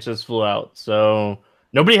 Gary Sanchez flew out. So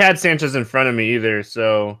nobody had Sanchez in front of me either.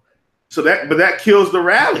 So that kills the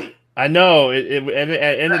rally. I know. It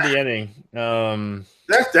end of the inning.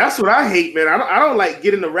 That's what I hate, man. I don't like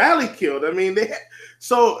getting the rally killed. I mean,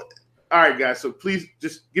 all right, guys. So please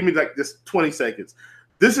just give me like this 20 seconds.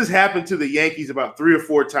 This has happened to the Yankees about 3 or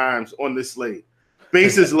 4 times on this slate.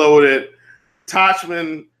 Bases loaded,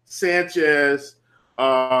 Tauchman, Sanchez.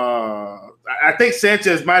 I think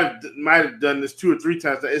Sanchez might have done this 2 or 3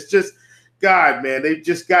 times. It's just, God, man, they've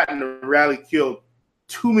just gotten the rally killed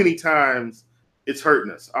too many times. It's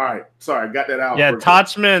hurting us. All right, sorry, I got that out. Yeah,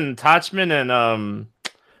 Tauchman, and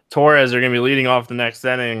Torres are going to be leading off the next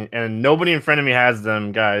inning, and nobody in front of me has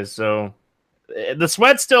them, guys. So the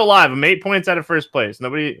sweat's still alive. I'm 8 points out of first place.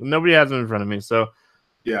 Nobody has them in front of me. So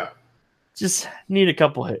yeah, just need a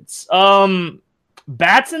couple hits.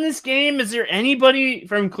 Bats in this game. Is there anybody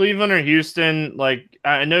from Cleveland or Houston? Like,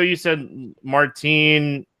 I know you said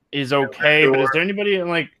Martin is okay, but is there anybody in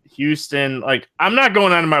like Houston? Like, I'm not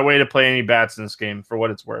going out of my way to play any bats in this game for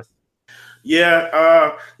what it's worth.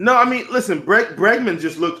 Yeah, no, I mean, listen, Bregman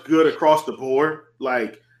just looked good across the board.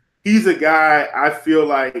 Like, he's a guy I feel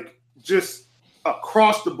like just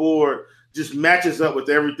across the board just matches up with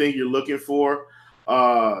everything you're looking for.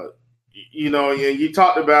 You know, and you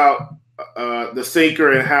talked about the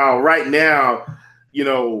sinker and how right now, you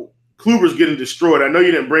know, Kluber's getting destroyed. I know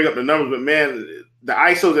you didn't bring up the numbers, but man, the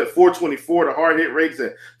ISO's at 424, the hard hit rate's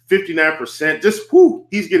at 59%. Just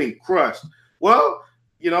he's getting crushed. Well,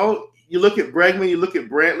 you know, you look at Bregman, you look at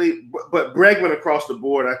Brantley, but Bregman across the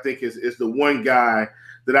board, I think, is the one guy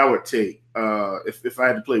that I would take if I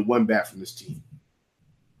had to play one bat from this team.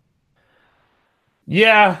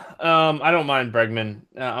 Yeah, I don't mind Bregman.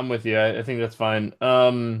 I'm with you. I think that's fine.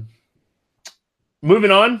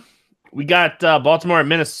 Moving on, we got Baltimore at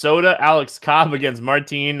Minnesota. Alex Cobb against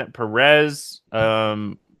Martin Perez.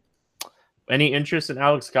 Any interest in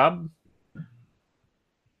Alex Cobb?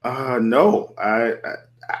 No.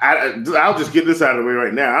 I'll just get this out of the way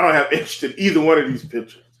right now. I don't have interest in either one of these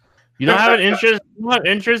pitchers. You don't have an interest? You have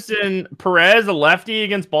interest in Perez, a lefty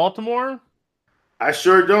against Baltimore? I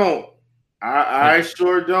sure don't. I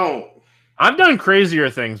sure don't. I've done crazier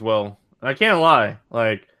things, Will. I can't lie.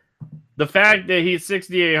 Like, the fact that he's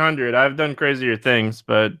 6,800, I've done crazier things,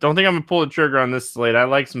 but don't think I'm going to pull the trigger on this slate. I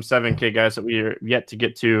like some 7K guys that we are yet to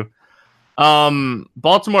get to.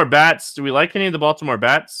 Baltimore bats. Do we like any of the Baltimore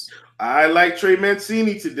bats? I like Trey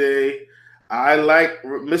Mancini today. I like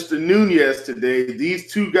Mr. Nunez today.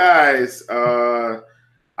 These two guys,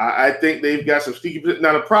 I think they've got some sneaky.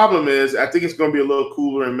 Now, the problem is I think it's going to be a little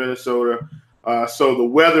cooler in Minnesota, so the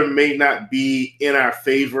weather may not be in our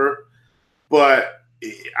favor, but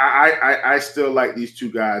I still like these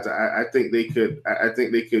two guys. I think they could. I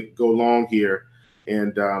think they could go long here,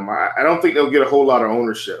 and I don't think they'll get a whole lot of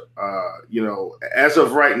ownership. You know, as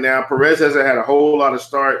of right now, Perez hasn't had a whole lot of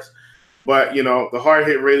starts, but you know the hard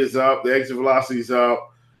hit rate is up, the exit velocity is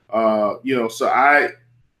up. You know, so I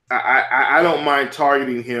don't mind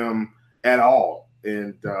targeting him at all,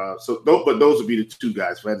 and but those would be the two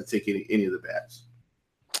guys if I had to take any of the bats.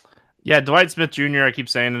 Yeah, Dwight Smith Jr., I keep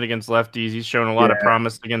saying it against lefties. He's shown a lot of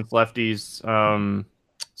promise against lefties.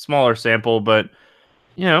 Smaller sample, but,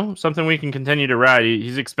 you know, something we can continue to ride.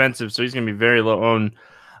 He's expensive, so he's going to be very low owned.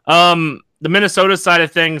 The Minnesota side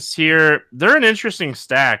of things here, they're an interesting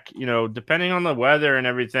stack, you know, depending on the weather and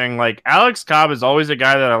everything. Like, Alex Cobb is always a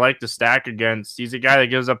guy that I like to stack against. He's a guy that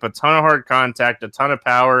gives up a ton of hard contact, a ton of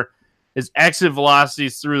power. His exit velocity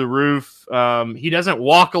is through the roof. He doesn't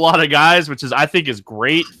walk a lot of guys, which I think is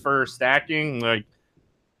great for stacking. Like,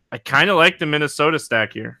 I kind of like the Minnesota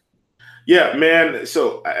stack here. Yeah, man.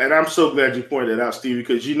 So, and I'm so glad you pointed that out, Steve,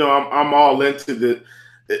 because you know I'm all into the.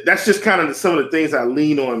 That's just kind of some of the things I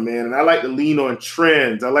lean on, man. And I like to lean on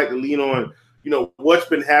trends. I like to lean on, you know, what's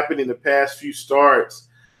been happening the past few starts.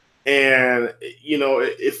 And you know,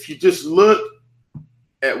 if you just look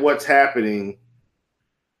at what's happening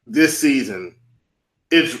this season,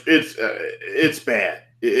 it's bad.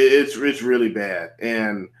 It's really bad.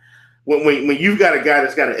 And when you've got a guy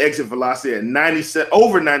that's got an exit velocity at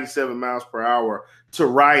over 97 miles per hour to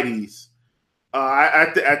righties,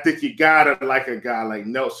 I think you gotta like a guy like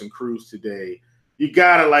Nelson Cruz today. You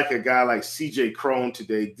gotta like a guy like CJ Cron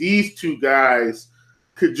today. These two guys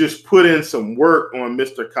could just put in some work on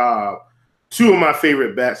Mr. Cobb. Two of my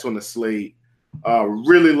favorite bats on the slate.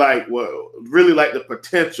 Really like the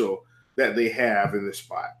potential that they have in this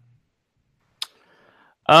spot.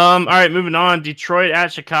 All right, moving on. Detroit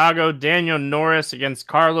at Chicago. Daniel Norris against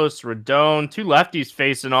Carlos Rodon. Two lefties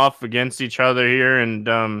facing off against each other here. And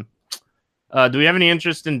do we have any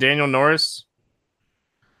interest in Daniel Norris?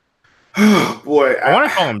 Oh, boy. I want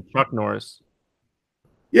to call him Chuck Norris.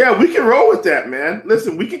 Yeah, we can roll with that, man.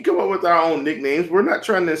 Listen, we can come up with our own nicknames. We're not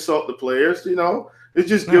trying to insult the players, you know. It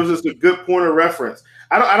just gives us a good point of reference.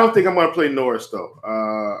 I don't think I'm going to play Norris though.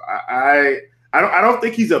 I don't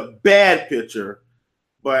think he's a bad pitcher,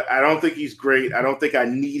 but I don't think he's great. I don't think I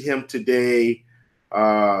need him today.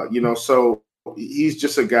 So he's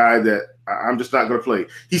just a guy that I'm just not going to play.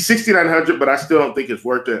 He's 6,900, but I still don't think it's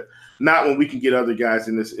worth it. Not when we can get other guys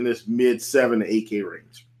in this mid 7 to 8K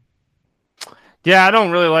range. Yeah, I don't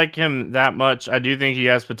really like him that much. I do think he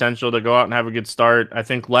has potential to go out and have a good start. I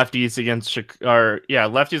think lefties against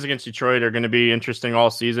Detroit are going to be interesting all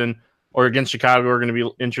season, or against Chicago are going to be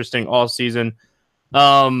interesting all season.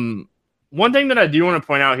 One thing that I do want to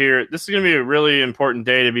point out here, this is going to be a really important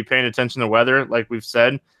day to be paying attention to weather, like we've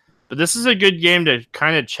said, but this is a good game to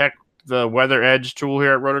kind of check the weather edge tool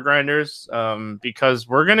here at Roto-Grinders, because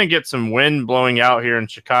we're going to get some wind blowing out here in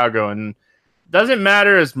Chicago, and doesn't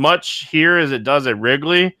matter as much here as it does at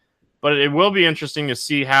Wrigley, but it will be interesting to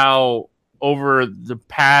see how over the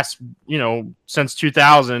past, since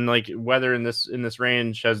 2000, like weather in this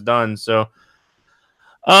range has done. So,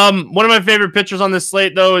 one of my favorite pitchers on this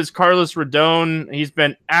slate though is Carlos Rodon. He's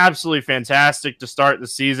been absolutely fantastic to start the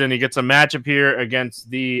season. He gets a matchup here against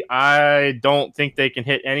I don't think they can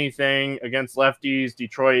hit anything against lefties,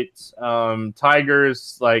 Detroit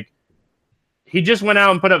Tigers. Like, he just went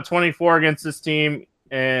out and put up 24 against this team,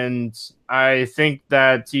 and I think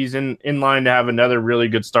that he's in line to have another really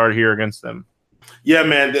good start here against them. Yeah,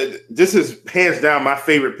 man, this is hands down my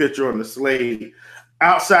favorite pitcher on the slate,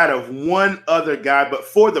 outside of one other guy, but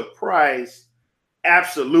for the price,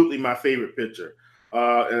 absolutely my favorite pitcher.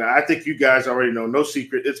 And I think you guys already know, no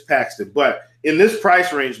secret, it's Paxton. But in this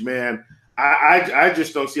price range, man, I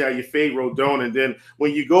just don't see how you fade Rodon. And then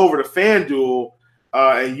when you go over to FanDuel,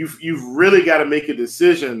 and you've really got to make a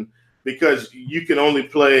decision because you can only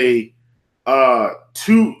play one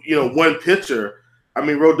pitcher. I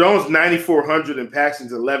mean, Rodon's 9,400 and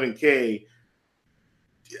Paxton's 11K.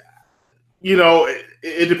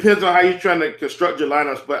 It depends on how you're trying to construct your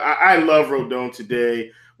lineups, but I love Rodon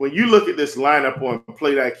today. When you look at this lineup on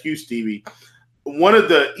Plate IQ, Stevie, one of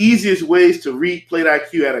the easiest ways to read Plate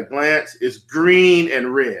IQ at a glance is green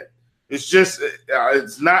and red. It's just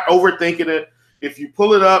it's not overthinking it. If you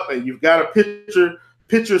pull it up and you've got a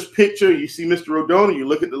pitcher's picture, you see Mr. Rodon, and you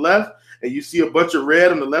look at the left and you see a bunch of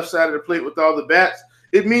red on the left side of the plate with all the bats,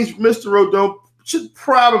 it means Mr. Rodon should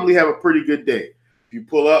probably have a pretty good day. If you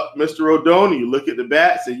pull up Mr. Rodon and you look at the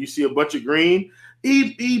bats and you see a bunch of green,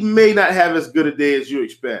 he may not have as good a day as you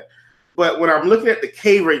expect. But when I'm looking at the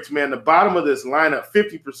K rates, man, the bottom of this lineup,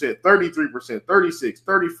 50%, 33%, 36,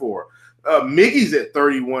 34. Miggy's at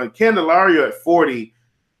 31, Candelario at 40.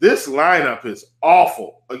 This lineup is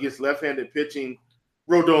awful against left-handed pitching.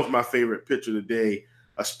 Rodon's my favorite pitcher today,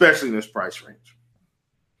 especially in this price range.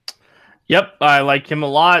 Yep, I like him a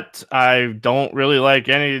lot. I don't really like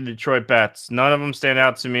any of the Detroit bats. None of them stand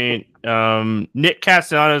out to me. Nick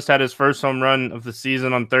Castellanos had his first home run of the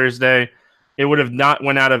season on Thursday. It would have not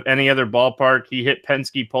went out of any other ballpark. He hit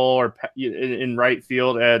Penske pole or in right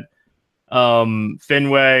field at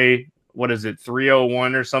Fenway. What is it,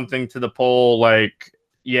 301 or something to the pole? Like,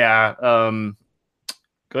 yeah,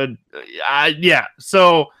 good. Yeah,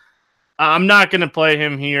 so I'm not going to play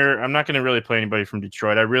him here. I'm not going to really play anybody from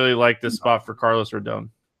Detroit. I really like this spot for Carlos Rodon.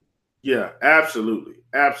 Yeah, absolutely.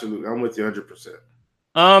 Absolutely. I'm with you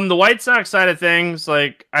 100%. The White Sox side of things,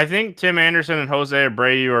 like, I think Tim Anderson and Jose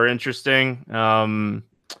Abreu are interesting.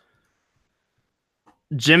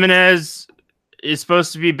 Jimenez is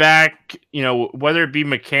supposed to be back, whether it be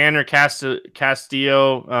McCann or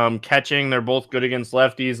Castillo catching, they're both good against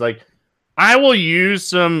lefties. Like, I will use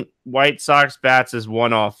some White Sox bats as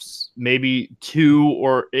one-offs, maybe two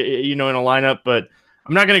or, in a lineup, but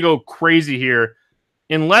I'm not going to go crazy here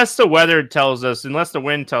unless the wind tells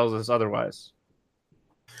us otherwise.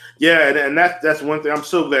 Yeah, and that's one thing. I'm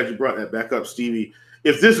so glad you brought that back up, Stevie.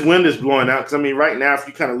 If this wind is blowing out, because, right now, if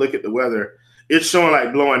you kind of look at the weather, it's showing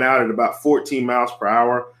like blowing out at about 14 miles per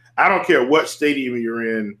hour. I don't care what stadium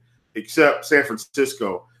you're in except San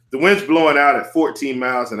Francisco. The wind's blowing out at 14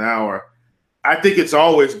 miles an hour. I think it's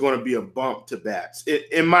always going to be a bump to bats.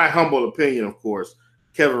 In my humble opinion, of course,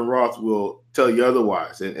 Kevin Roth will tell you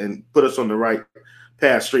otherwise and put us on the right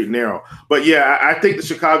path, straight and narrow. But, yeah, I think the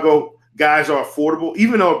Chicago guys are affordable.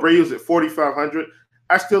 Even though Abreu's at 4,500,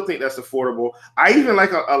 I still think that's affordable. I even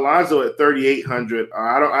like Alonso at 3,800.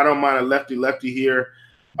 I don't mind a lefty here.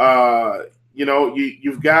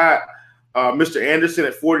 You've got Mr. Anderson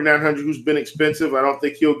at 4,900, who's been expensive. I don't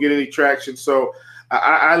think he'll get any traction. So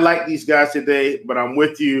I like these guys today, but I'm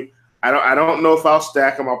with you. I don't know if I'll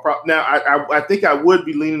stack them. I think I would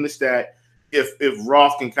be leaning to stack if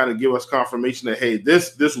Roth can kind of give us confirmation that, hey,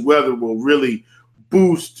 this weather will really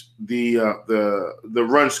boost the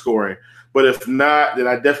run scoring. But if not, then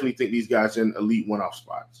I definitely think these guys are in elite one-off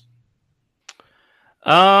spots.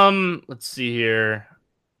 Let's see here.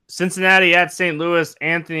 Cincinnati at St. Louis.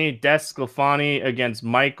 Anthony DeSclafani against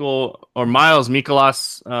Miles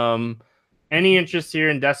Mikolas. Any interest here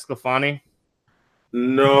in DeSclafani?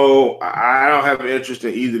 No, I don't have an interest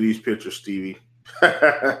in either of these pitchers, Stevie.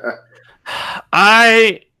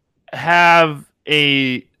 I have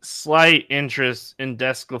a slight interest in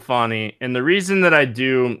DeSclafani, and the reason that I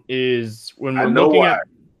do is when we're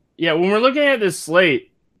looking at this slate,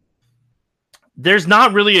 there's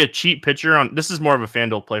not really a cheap pitcher on. This is more of a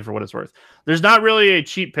FanDuel play for what it's worth. There's not really a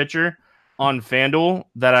cheap pitcher on FanDuel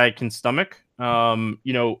that I can stomach.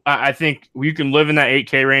 I think you can live in that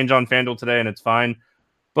 8K range on FanDuel today, and it's fine.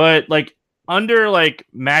 But like under like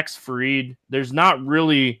Max Fried, there's not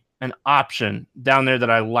really an option down there that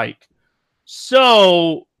I like.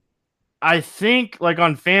 So I think like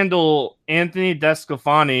on FanDuel, Anthony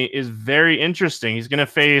DeSclafani is very interesting. He's going to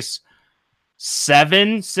face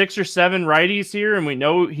 6 or 7 righties here, and we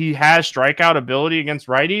know he has strikeout ability against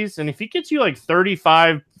righties. And if he gets you like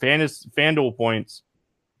 35 FanDuel points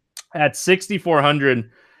at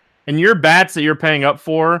 6,400, and your bats that you're paying up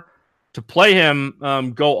for to play him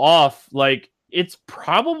go off, like it's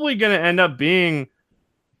probably going to end up being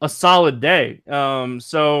a solid day.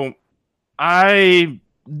 So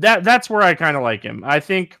that's where I kind of like him. I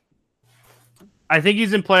think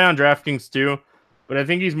he's in play on DraftKings too, but I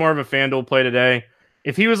think he's more of a FanDuel play today.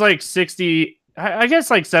 If he was like 60, I guess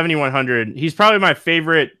like 7,100, he's probably my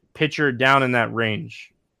favorite pitcher down in that range.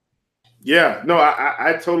 Yeah, no,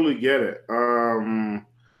 I totally get it. I'm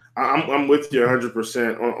with you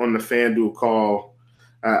 100% on the FanDuel call.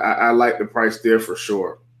 I like the price there for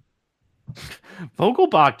sure.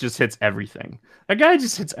 Vogelbach just hits everything. That guy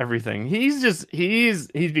just hits everything. He's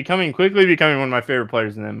quickly becoming one of my favorite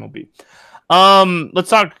players in the MLB.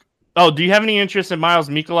 Let's talk. Oh, do you have any interest in Miles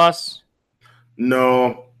Mikolas?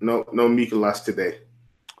 No Mikolas today.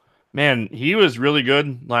 Man, he was really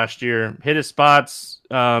good last year. Hit his spots,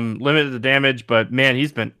 limited the damage, but man,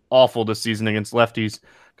 he's been awful this season against lefties.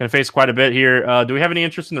 Going to face quite a bit here. Do we have any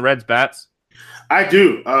interest in the Reds bats? I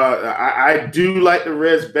do. I do like the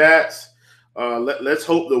Reds bats. Let's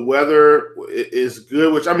hope the weather is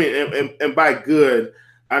good, which I mean, and by good,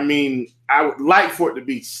 I mean, I would like for it to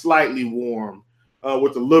be slightly warm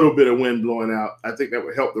with a little bit of wind blowing out. I think that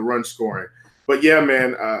would help the run scoring. But yeah,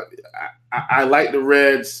 man, I like the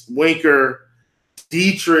Reds. Winker,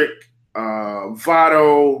 Dietrich,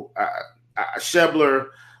 Votto,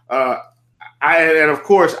 Schebler. And of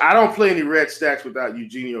course, I don't play any red stacks without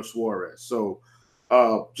Eugenio Suarez. So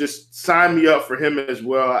just sign me up for him as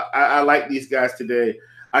well. I like these guys today.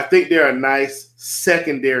 I think they're a nice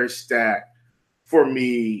secondary stack for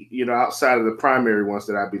me, outside of the primary ones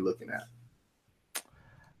that I'd be looking at.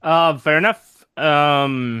 Fair enough.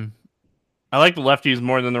 I like the lefties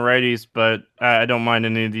more than the righties, but I don't mind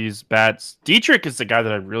any of these bats. Dietrich is the guy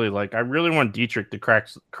that I really like. I really want Dietrich to crack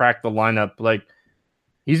the lineup. Like,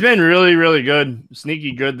 he's been really, really good,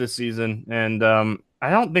 sneaky good this season, and I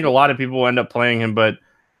don't think a lot of people will end up playing him. But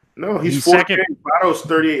no, he's second. Votto's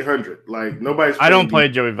 3,800. Like nobody's. I don't play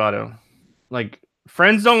Joey Votto. Like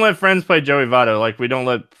friends don't let friends play Joey Votto. Like we don't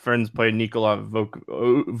let friends play Nikola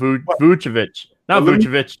Vucevic, not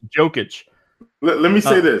Vucevic, Jokic. Let me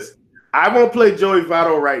say this. I won't play Joey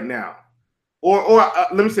Votto right now. Or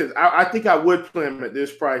let me say this. I think I would play him at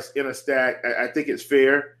this price in a stack. I think it's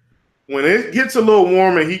fair. When it gets a little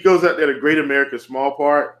warm and he goes out there to Great America Small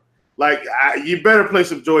Park, you better play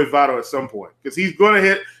some Joey Votto at some point because he's going to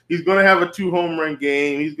hit. He's going to have a 2 home run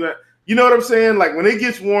game. He's going, you know what I'm saying? Like when it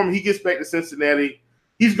gets warm, he gets back to Cincinnati.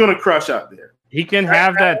 He's going to crush out there. He can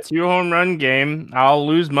have that 2 home run game. I'll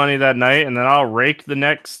lose money that night, and then I'll rake the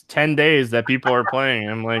next 10 days that people are playing.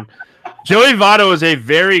 I'm like, Joey Votto is a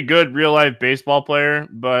very good real life baseball player,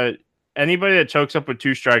 but anybody that chokes up with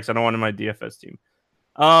 2 strikes, I don't want in my DFS team.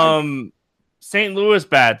 St. Louis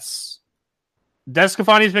bats.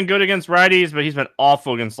 DeSclafani's been good against righties, but he's been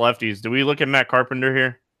awful against lefties. Do we look at Matt Carpenter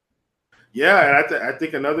here? Yeah, and I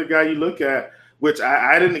think another guy you look at, which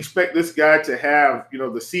I didn't expect this guy to have,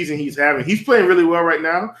 the season he's having. He's playing really well right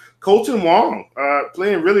now. Colton Wong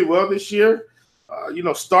playing really well this year.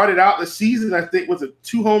 Started out the season, I think, with a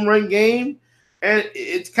 2 home run game, and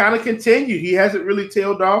it's kind of continued. He hasn't really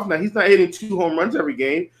tailed off. Now, he's not hitting 2 home runs every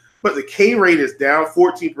game, but the K rate is down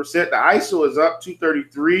 14%. The ISO is up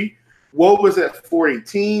 233. WOBA is at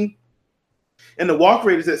 418. And the walk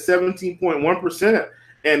rate is at 17.1%.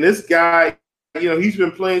 And this guy, he's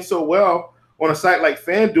been playing so well on a site like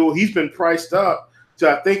FanDuel. He's been priced up to,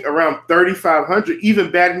 I think, around 3,500,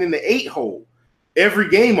 even batting in the 8 hole every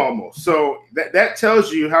game almost. So that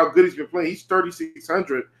tells you how good he's been playing. He's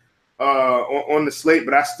 3,600 on the slate,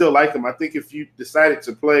 but I still like him. I think if you decided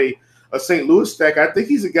to play a St. Louis stack, I think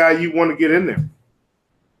he's a guy you want to get in there.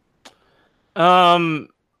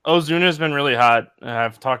 Ozuna's been really hot.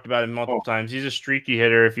 I've talked about him multiple times. He's a streaky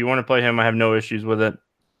hitter. If you want to play him, I have no issues with it.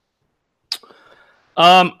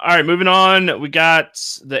 All right, moving on. We got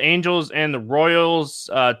the Angels and the Royals.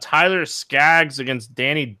 Tyler Skaggs against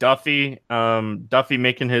Danny Duffy. Duffy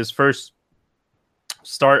making his first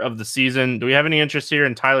start of the season. Do we have any interest here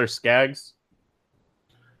in Tyler Skaggs?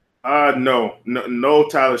 No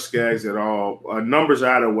Tyler Skaggs at all. Numbers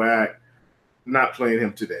out of whack. Not playing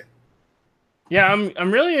him today. Yeah,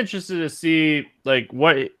 I'm really interested to see like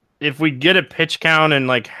what if we get a pitch count and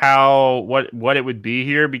like what it would be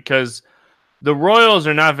here, because the Royals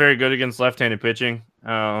are not very good against left-handed pitching.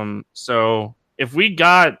 So if we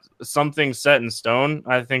got something set in stone,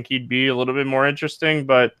 I think he'd be a little bit more interesting.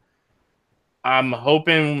 But I'm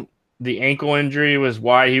hoping the ankle injury was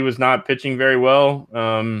why he was not pitching very well.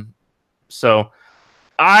 So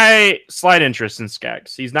I slight interest in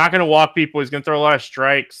Skaggs. He's not going to walk people. He's going to throw a lot of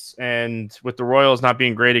strikes. And with the Royals not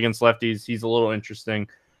being great against lefties, he's a little interesting.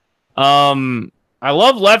 I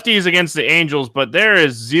love lefties against the Angels, but there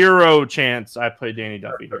is zero chance I play Danny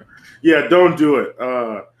Duffy here. Yeah, don't do it.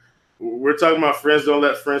 We're talking about friends. Don't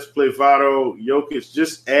let friends play Votto. Jokic,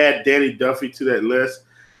 just add Danny Duffy to that list.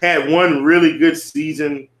 Had one really good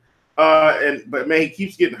season, but man, he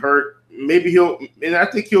keeps getting hurt. Maybe I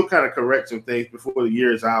think he'll kind of correct some things before the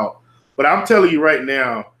year is out. But I'm telling you right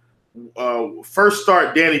now, first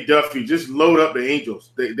start Danny Duffy, just load up the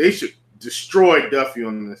Angels. They should destroy Duffy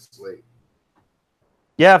on this slate.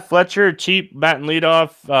 Yeah, Fletcher, cheap, batting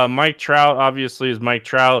leadoff. Mike Trout, obviously, is Mike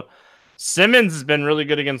Trout. Simmons has been really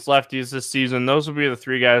good against lefties this season. Those would be the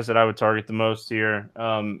three guys that I would target the most here.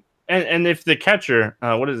 And if the catcher,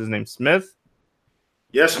 what is his name, Smith?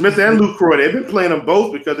 Yeah, Smith and Lucroy, they've been playing them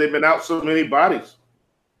both because they've been out so many bodies.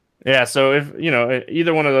 Yeah, so if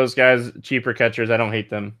either one of those guys, cheaper catchers, I don't hate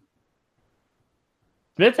them.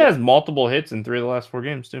 Smith has multiple hits in 3 of the last 4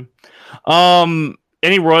 games too.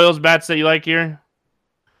 Any Royals bats that you like here?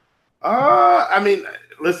 I mean,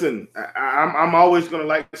 listen, I'm always going to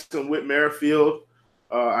like some Whit Merrifield.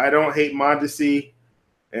 I don't hate Mondesi,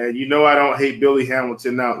 and I don't hate Billy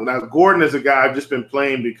Hamilton. Now Gordon is a guy I've just been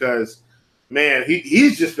playing because, man,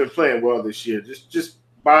 he's just been playing well this year. Just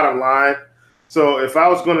bottom line. So if I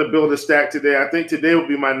was going to build a stack today, I think today would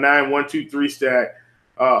be my 9-1-2-3 stack.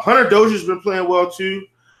 Hunter Dozier's been playing well too.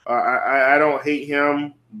 I don't hate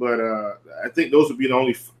him, but I think those would be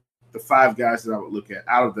the 5 guys that I would look at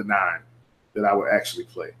out of the 9 that I would actually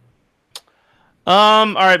play.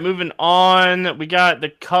 All right, moving on. We got the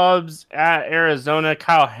Cubs at Arizona.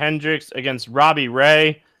 Kyle Hendricks against Robbie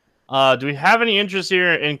Ray. Do we have any interest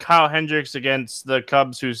here in Kyle Hendricks against the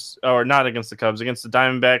Cubs, or not against the Cubs, against the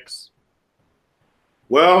Diamondbacks?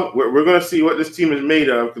 Well, we're going to see what this team is made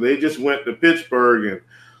of, because they just went to Pittsburgh and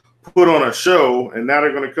put on a show, and now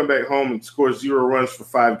they're going to come back home and score 0 runs for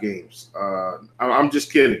 5 games. I'm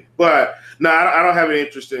just kidding, but no, I don't have any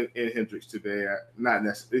interest in Hendricks today. Not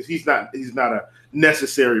necessary. He's not a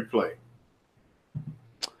necessary play.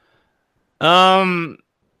 Yeah,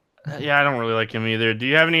 I don't really like him either. Do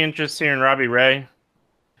you have any interest here in Robbie Ray?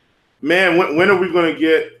 Man, when are we going to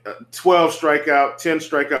get 12 strikeout, 10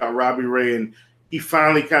 strikeout Robbie Ray, and he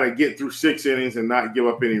finally kind of get through 6 innings and not give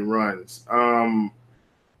up any runs?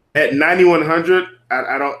 At 9,100,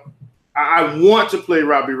 I want to play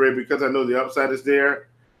Robbie Ray because I know the upside is there.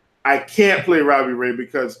 I can't play Robbie Ray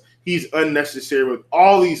because he's unnecessary with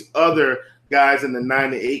all these other guys in the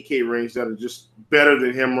 9 to 8K range that are just better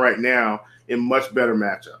than him right now in much better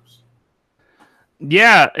matchups.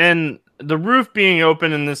 Yeah, and the roof being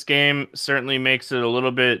open in this game certainly makes it a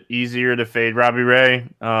little bit easier to fade Robbie Ray.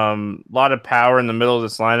 A lot of power in the middle of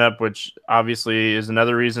this lineup, which obviously is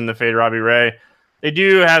another reason to fade Robbie Ray. They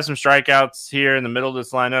do have some strikeouts here in the middle of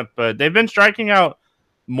this lineup, but they've been striking out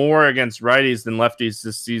more against righties than lefties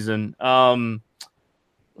this season.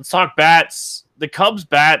 Let's talk bats. The Cubs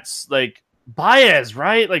bats, like Baez,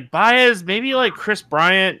 right? Like Baez, maybe like Chris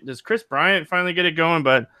Bryant. Does Chris Bryant finally get it going?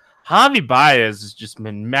 But Javi Baez has just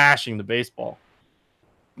been mashing the baseball.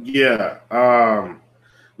 Yeah.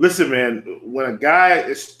 Listen, man, when a guy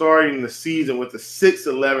is starting the season with a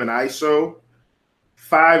 6'11 ISO,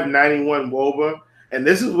 591 WOBA, and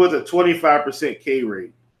this is with a 25% K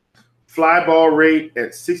rate, fly ball rate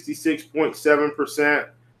at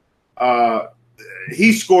 66.7%.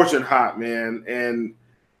 He's scorching hot, man. And,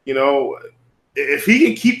 if he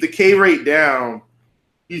can keep the K rate down,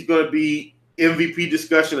 he's going to be MVP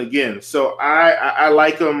discussion again. So I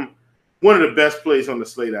like him. One of the best plays on the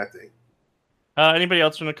slate, I think. Anybody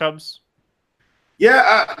else from the Cubs?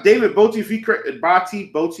 Yeah, David Bote, if he cracks the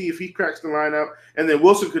lineup, and then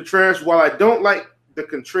Wilson Contreras. While I don't like the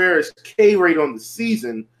Contreras K rate on the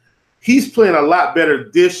season, he's playing a lot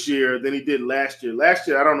better this year than he did last year. Last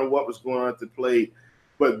year, I don't know what was going on at the plate,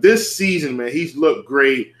 but this season, man, he's looked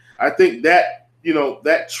great. I think that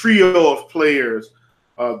that trio of players,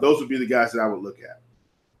 those would be the guys that I would look at.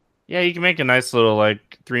 Yeah, you can make a nice little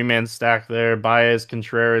like 3-man stack there. Baez,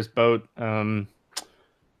 Contreras, Boat.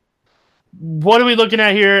 What are we looking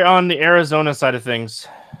at here on the Arizona side of things?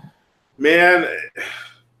 Man,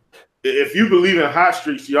 if you believe in hot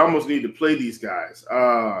streaks, you almost need to play these guys.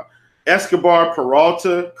 Escobar,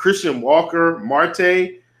 Peralta, Christian Walker,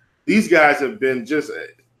 Marte. These guys have been just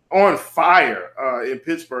on fire in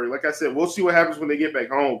Pittsburgh. Like I said, we'll see what happens when they get back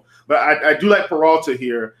home. But I do like Peralta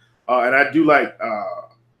here, and I do like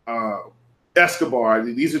Escobar.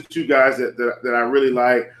 These are two guys that I really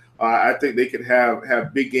like. I think they could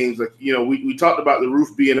have big games. Like, we talked about the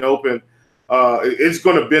roof being open. It's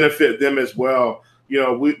going to benefit them as well.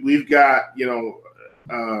 We've got,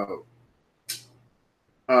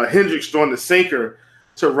 Hendricks throwing the sinker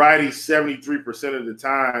to righties 73% of the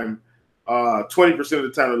time, 20% of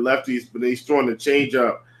the time to lefties, but he's throwing the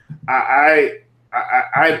changeup. I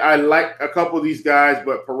like a couple of these guys,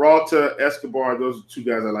 but Peralta, Escobar, those are two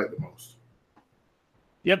guys I like the most.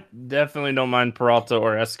 Yep, definitely don't mind Peralta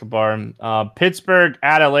or Escobar. Pittsburgh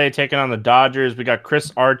at LA taking on the Dodgers. We got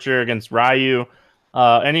Chris Archer against Ryu.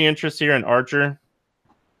 Any interest here in Archer?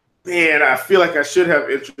 Man, I feel like I should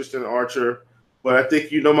have interest in Archer, but I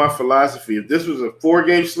think my philosophy. If this was a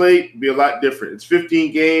 4-game slate, it'd be a lot different. It's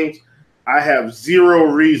 15 games. I have zero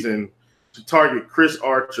reason to target Chris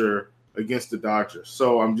Archer against the Dodgers,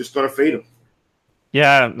 so I'm just going to fade him.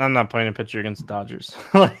 Yeah, I'm not playing a pitcher against the Dodgers.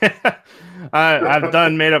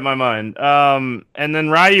 I've made up my mind. And then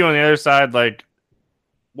Ryu on the other side,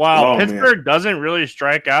 while Pittsburgh doesn't really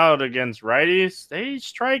strike out against righties, they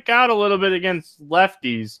strike out a little bit against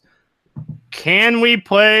lefties. Can we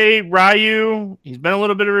play Ryu? He's been a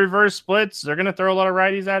little bit of reverse splits. They're going to throw a lot of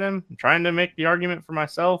righties at him. I'm trying to make the argument for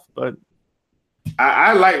myself, but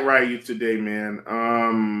I like Ryu today, man.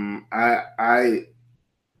 I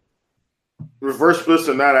reverse splits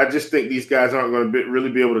or not, I just think these guys aren't going to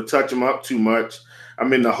really be able to touch him up too much. I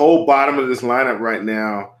mean, the whole bottom of this lineup right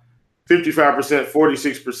now, 55%,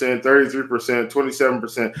 46%, 33%,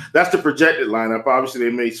 27%. That's the projected lineup. Obviously,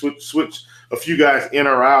 they may switch a few guys in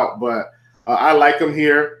or out, but I like him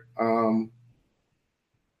here.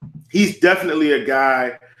 He's definitely a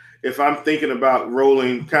guy, if I'm thinking about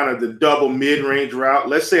rolling kind of the double mid-range route,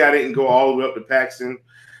 let's say I didn't go all the way up to Paxton,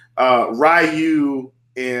 Ryu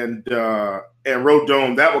and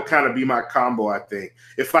Rodon, that would kind of be my combo, I think.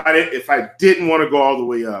 If I didn't want to go all the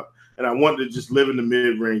way up and I wanted to just live in the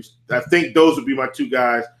mid-range, I think those would be my two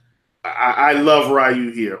guys. I love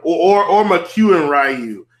Ryu here. Or McHugh and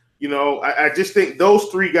Ryu. I just think those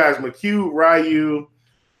three guys, McHugh, Ryu,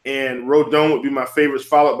 and Rodon would be my favorites,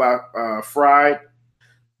 followed by Fry.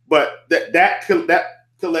 But that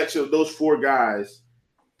collection of those four guys,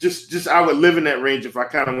 just I would live in that range if I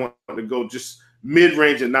kind of want to go just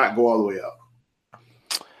mid-range and not go all the way up.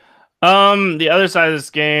 The other side of this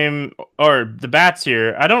game, or the bats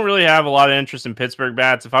here, I don't really have a lot of interest in Pittsburgh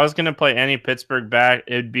bats. If I was going to play any Pittsburgh bat,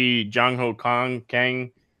 it'd be Jung-Ho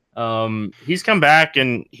Kang. He's come back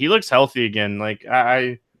and he looks healthy again.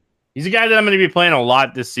 He's a guy that I'm going to be playing a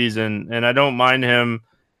lot this season, and I don't mind him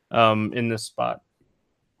in this spot.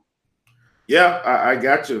 Yeah, I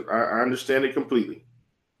got you. I understand it completely.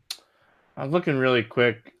 I'm looking really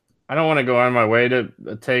quick. I don't want to go out of my way to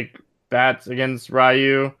take bats against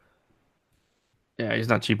Ryu. Yeah, he's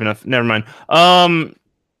not cheap enough. Never mind.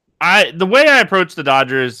 The way I approach the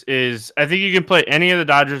Dodgers is I think you can play any of the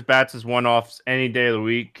Dodgers bats as one-offs any day of the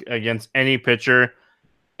week against any pitcher.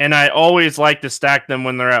 And I always like to stack them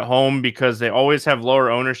when they're at home because they always have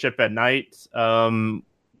lower ownership at night.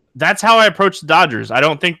 That's how I approach the Dodgers. I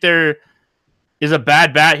don't think there is a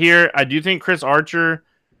bad bat here. I do think Chris Archer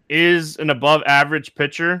is an above average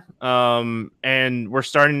pitcher. And we're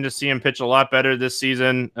starting to see him pitch a lot better this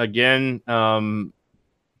season. Again,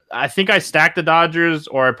 I think I stack the Dodgers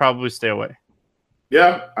or I probably stay away.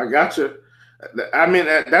 Yeah, I got you. I mean,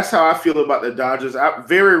 that's how I feel about the Dodgers.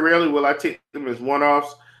 Very rarely will I take them as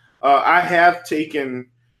one-offs. I have taken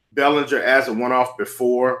Bellinger as a one-off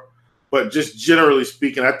before, but just generally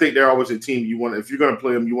speaking, I think they're always a team you want. If you're going to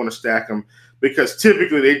play them, you want to stack them because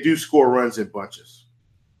typically they do score runs in bunches.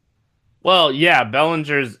 Well, yeah,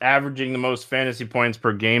 Bellinger's averaging the most fantasy points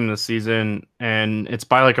per game this season, and it's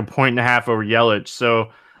by like 1.5 over Yelich.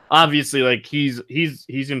 So obviously, he's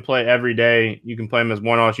in play every day. You can play him as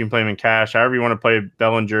one-offs, you can play him in cash, however you want to play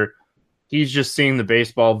Bellinger. he's just seeing the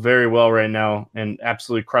baseball very well right now and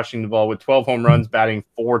absolutely crushing the ball with 12 home runs, batting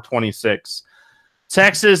 .426.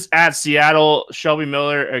 Texas at Seattle, Shelby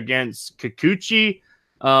Miller against Kikuchi.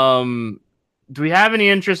 Do we have any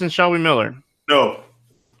interest in Shelby Miller? No.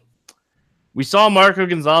 We saw Marco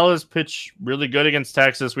Gonzalez pitch really good against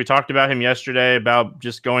Texas. We talked about him yesterday about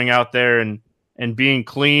just going out there and being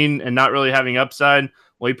clean and not really having upside.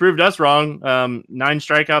 Well, he proved us wrong. 9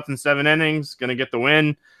 strikeouts in 7 innings, going to get the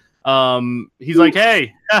win. He's like,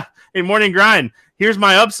 hey, morning grind. Here's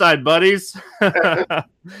my upside, buddies.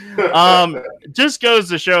 Just goes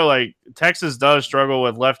to show, like, Texas does struggle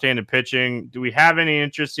with left-handed pitching. Do we have any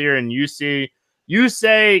interest here in UC? You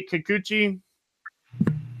say Kikuchi?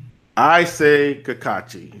 I say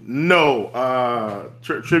Kakachi. No.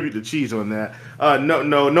 Tribute to Cheese on that.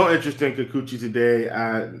 No interest in Kikuchi today.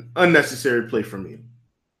 Unnecessary play for me.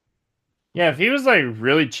 Yeah, if he was like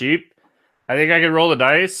really cheap, I think I could roll the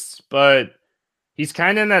dice, but he's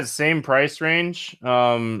kind of in that same price range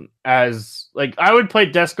as, like, I would play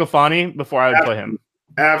Descalfani before I would play him.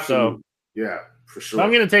 Absolutely. So, yeah, for sure. So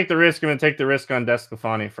I'm going to take the risk. I'm going to take the risk on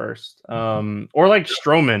Descalfani first. Or like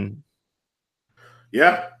Stroman.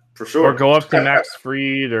 Yeah, for sure. Or go up to Max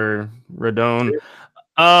Fried or Rodon.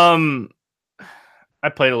 I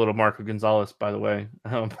played a little Marco Gonzalez, by the way.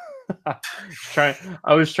 I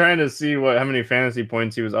was trying to see how many fantasy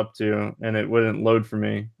points he was up to, and it wouldn't load for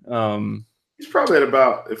me. He's probably at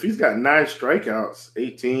about, if he's got 9 strikeouts,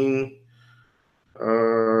 18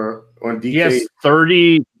 on DK. He has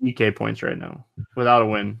 30 DK points right now without a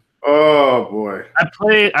win. Oh boy.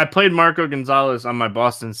 I played Marco Gonzalez on my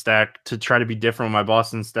Boston stack to try to be different with my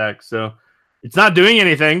Boston stack. So it's not doing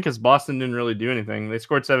anything because Boston didn't really do anything. They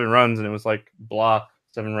scored 7 runs and it was like blah,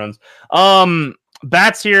 7 runs.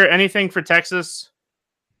 Bats here, anything for Texas?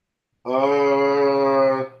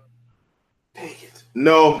 Dang it.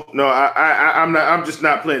 No, I'm just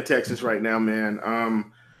not playing Texas right now, man.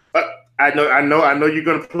 I know you're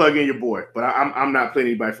gonna plug in your boy, but I'm not playing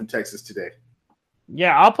anybody from Texas today.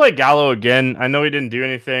 Yeah, I'll play Gallo again. I know he didn't do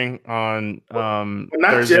anything on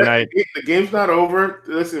Thursday night. The game's not over.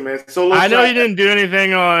 Listen, man. I know he didn't do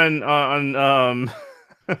anything on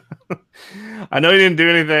I know he didn't do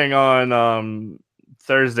anything on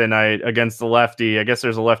Thursday night against the lefty. I guess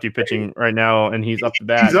there's a lefty pitching right now, and he's up the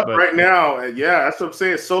bat. He's up right now. Yeah, that's what I'm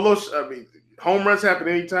saying. Home runs happen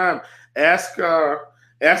anytime. Ask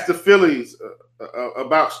the Phillies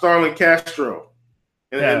about Starlin Castro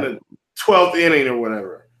in the 12th inning or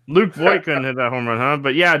whatever. Luke Voigt couldn't hit that home run, huh?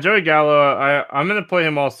 But yeah, Joey Gallo, I'm going to play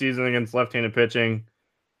him all season against left-handed pitching.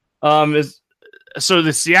 So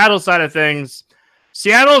the Seattle side of things,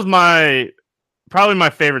 Seattle's probably my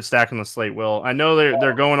favorite stack on the slate, Will. I know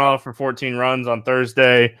they're going off for 14 runs on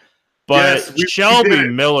Thursday, but Shelby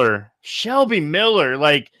Miller,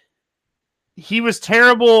 like, he was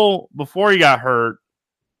terrible before he got hurt,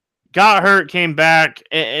 came back,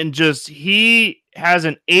 and just he has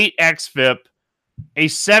an 8x FIP, a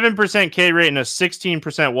 7% K rate, and a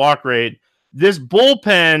 16% walk rate. This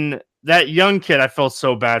bullpen, that young kid, I felt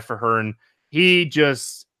so bad for her, and he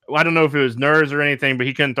just, I don't know if it was nerves or anything, but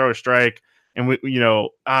he couldn't throw a strike. And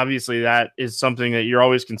obviously that is something that you're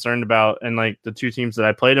always concerned about. And like the 2 teams that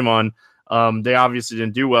I played him on, they obviously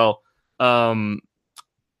didn't do well. One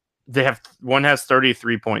has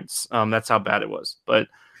 33 points. That's how bad it was. But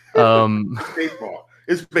baseball.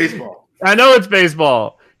 It's baseball. I know it's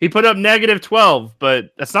baseball. He put up -12, but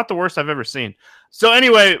that's not the worst I've ever seen. So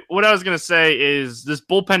anyway, what I was going to say is this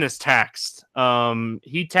bullpen is taxed.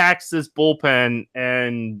 He taxed this bullpen,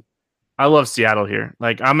 and I love Seattle here.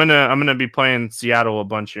 Like, I'm gonna be playing Seattle a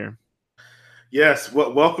bunch here. Yes.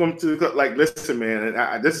 Well, welcome to listen, man.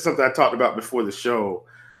 And this is something I talked about before the show.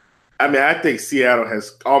 I mean, I think Seattle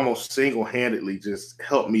has almost single-handedly just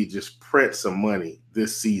helped me just print some money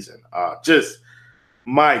this season.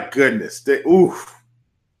 My goodness.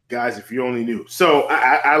 Guys, if you only knew. So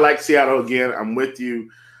I like Seattle again. I'm with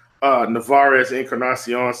you. Navarez,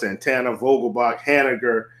 Encarnacion, Santana, Vogelbach,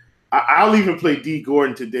 Haniger. I'll even play D.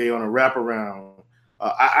 Gordon today on a wraparound.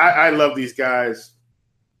 I love these guys,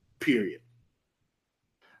 period.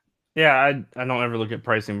 Yeah, I don't ever look at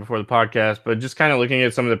pricing before the podcast, but just kind of looking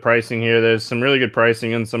at some of the pricing here, there's some really good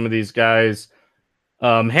pricing on some of these guys.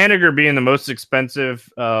 Haniger being the most expensive,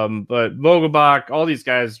 but Vogelbach, all these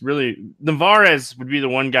guys really. Navarez would be the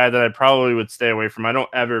one guy that I probably would stay away from. I don't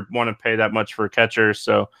ever want to pay that much for a catcher,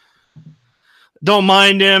 so don't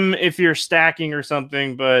mind him if you're stacking or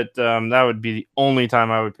something, but that would be the only time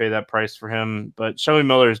I would pay that price for him. But Shelby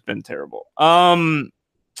Miller has been terrible.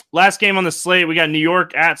 Last game on the slate, we got New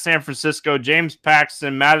York at San Francisco. James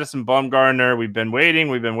Paxton, Madison Bumgarner. We've been waiting.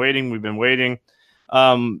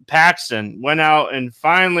 Paxton went out and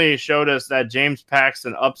finally showed us that James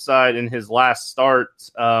Paxton upside in his last start.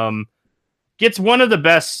 Gets one of the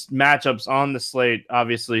best matchups on the slate,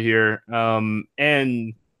 obviously, here.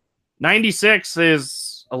 And 96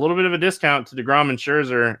 is a little bit of a discount to DeGrom and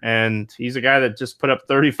Scherzer, and he's a guy that just put up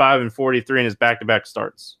 35 and 43 in his back-to-back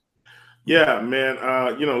starts. Yeah, man.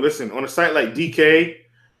 Listen, on a site like DK,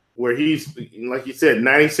 where he's, like you said,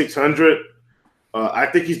 9,600, I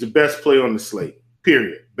think he's the best play on the slate,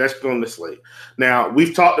 period. Best play on the slate. Now,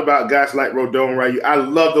 we've talked about guys like Rodon, Ryu. I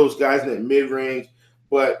love those guys in that mid-range,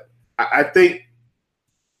 but I think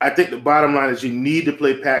the bottom line is you need to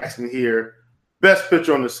play Paxton here. Best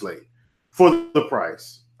pitcher on the slate for the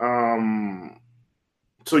price.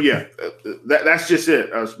 So, yeah, that's just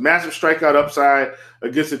it. A massive strikeout upside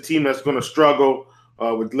against a team that's going to struggle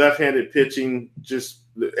with left-handed pitching. Just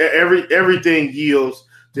everything yields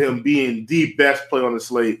to him being the best play on the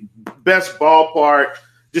slate. Best ballpark.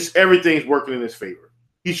 Just everything's working in his favor.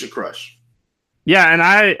 He should crush. Yeah, and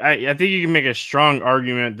I think you can make a strong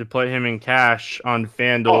argument to play him in cash on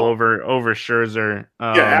FanDuel over Scherzer.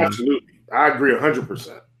 Yeah, absolutely. I agree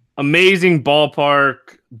 100%. Amazing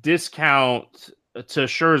ballpark discount to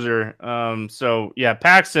Scherzer. So yeah,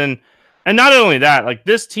 Paxton, and not only that, like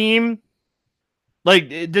this team, like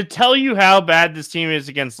to tell you how bad this team is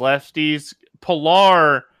against lefties,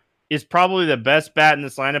 Pilar is probably the best bat in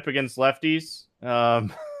this lineup against lefties.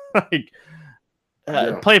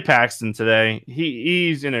 Play Paxton today.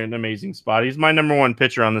 He's in an amazing spot. He's my number one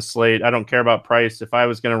pitcher on the slate. I don't care about price. If I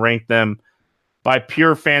was going to rank them by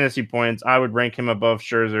pure fantasy points, I would rank him above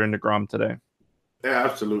Scherzer and DeGrom today. Yeah,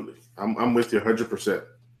 absolutely. I'm with you 100%.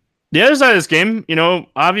 The other side of this game,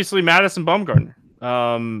 obviously Madison Bumgarner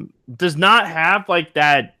does not have like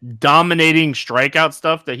that dominating strikeout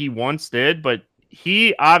stuff that he once did, but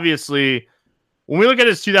he obviously, when we look at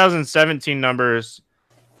his 2017 numbers,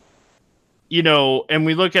 and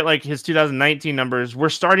we look at like his 2019 numbers, we're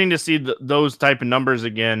starting to see those type of numbers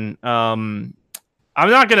again. I'm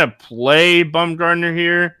not going to play Bumgarner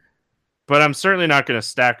here, but I'm certainly not going to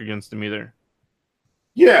stack against him either.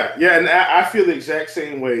 Yeah, and I feel the exact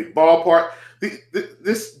same way. Ballpark,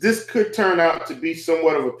 this could turn out to be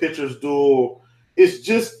somewhat of a pitcher's duel. It's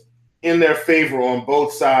just in their favor on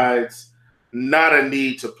both sides, not a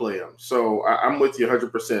need to play them. So I'm with you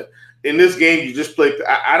 100%. In this game, you just play –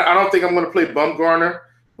 I don't think I'm going to play Bumgarner,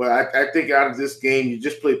 but I think out of this game, you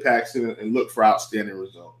just play Paxton and look for outstanding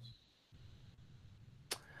results.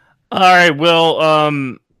 All right, well,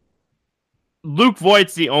 Luke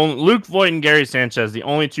Voigt and Gary Sanchez, the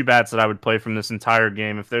only two bats that I would play from this entire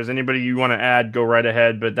game. If there's anybody you want to add, go right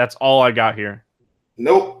ahead, but that's all I got here.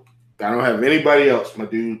 Nope. I don't have anybody else, my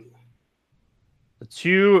dude. The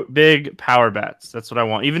two big power bats. That's what I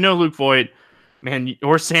want. Even though Luke Voigt, man,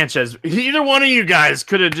 or Sanchez, either one of you guys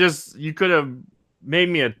could have made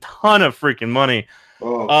me a ton of freaking money.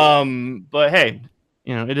 Oh, but hey,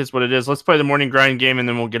 it is what it is. Let's play the morning grind game and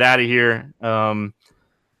then we'll get out of here.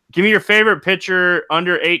 Give me your favorite pitcher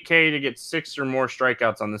under 8K to get 6 or more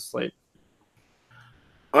strikeouts on this slate.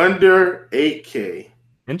 Under 8K.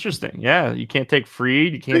 Interesting. Yeah, you can't take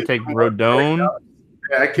Fried. You can't take Rodon.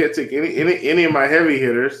 Yeah, I can't take any of my heavy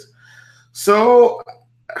hitters. So,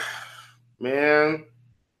 man,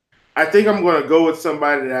 I think I'm going to go with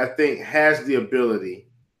somebody that I think has the ability,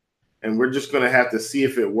 and we're just going to have to see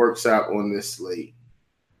if it works out on this slate.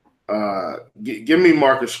 Give me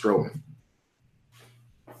Marcus Stroman.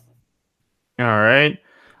 All right.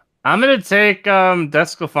 I'm going to take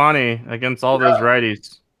DeSclafani against all those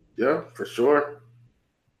righties. Yeah, for sure.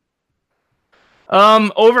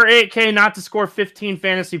 Over 8K, not to score 15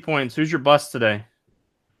 fantasy points. Who's your bust today?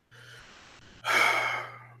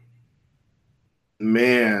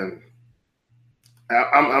 Man,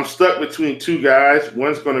 I'm stuck between two guys.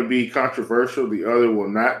 One's going to be controversial. The other will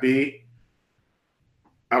not be.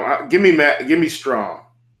 Give me Strong.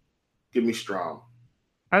 Give me Strong.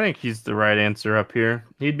 I think he's the right answer up here.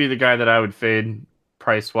 He'd be the guy that I would fade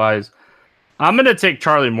price-wise. I'm going to take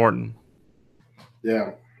Charlie Morton.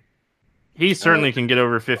 Yeah. He certainly can get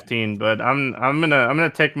over 15, but I'm gonna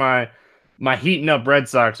take my heating up Red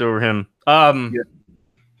Sox over him.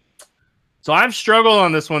 So I've struggled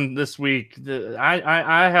on this one this week.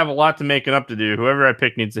 I have a lot to make it up to do. Whoever I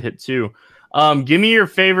pick needs to hit 2. Give me your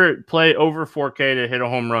favorite play over 4K to hit a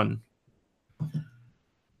home run.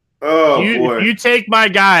 Oh, boy. If you take my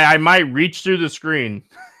guy, I might reach through the screen.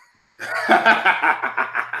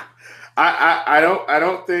 I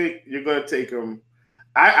don't think you're going to take him.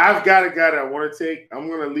 I've got a guy that I want to take. I'm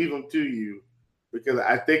going to leave him to you because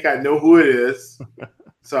I think I know who it is.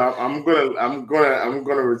 So I'm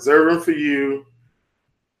gonna reserve him for you.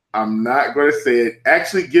 I'm not going to say it.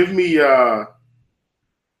 Actually, give me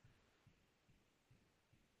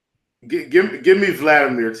give me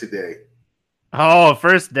Vladimir today. Oh,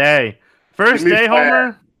 first day. First day,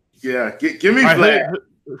 Homer? Yeah, give me right, Vlad.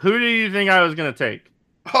 Who do you think I was going to take?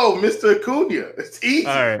 Oh, Mr. Acuna. It's easy.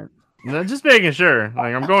 All right. No, just making sure.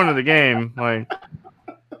 Like, I'm going to the game. Like,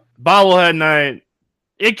 bobblehead night.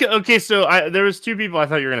 Okay, so there was two people I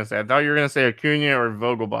thought you were going to say. I thought you were going to say Acuna or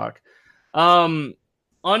Vogelbach.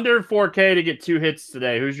 Under 4K to get 2 hits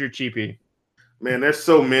today. Who's your cheapie? Man, there's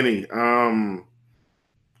so many. I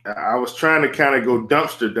was trying to kind of go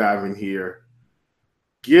dumpster diving here.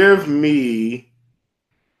 Give me.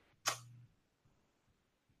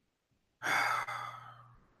 I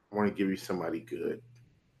want to give you somebody good.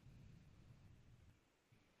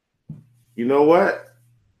 You know what?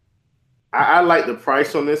 I like the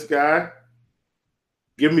price on this guy.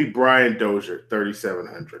 Give me Brian Dozier,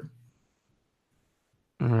 3,700.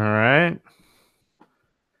 All right.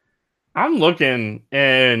 I'm looking,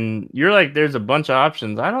 and you're like, there's a bunch of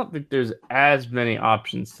options. I don't think there's as many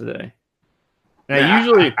options today. And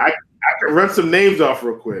Man, I can run some names off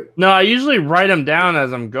real quick. No, I usually write them down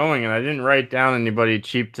as I'm going, and I didn't write down anybody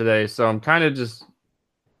cheap today, so I'm kind of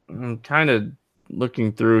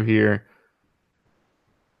looking through here.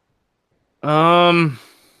 I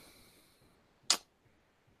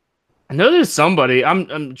know there's somebody.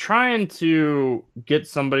 I'm trying to get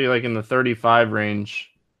somebody like in the 35 range.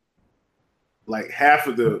 Like half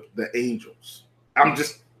of the Angels. I'm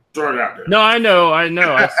just throwing it out there. No, I know. I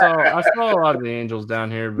saw a lot of the Angels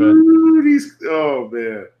down here, but oh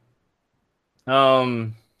man.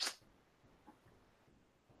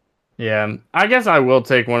 Yeah, I guess I will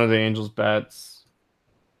take one of the Angels bats.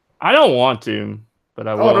 I don't want to, but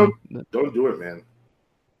I will. Don't do it, man.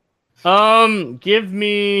 Give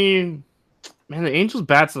me, man, the Angels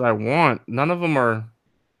bats that I want. None of them are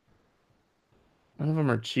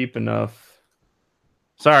cheap enough.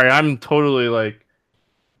 Sorry, I'm totally like,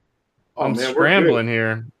 I'm scrambling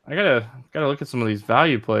here. I gotta look at some of these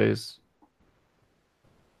value plays.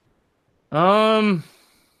 You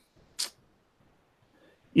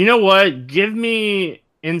know what? Give me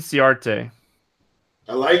Inciarte.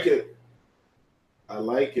 I like it. I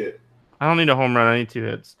don't need a home run. I need 2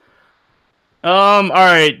 hits. All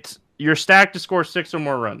right. You're stacked to score 6 or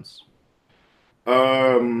more runs.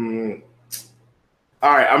 All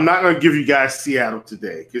right. I'm not going to give you guys Seattle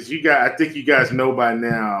today because I think you guys know by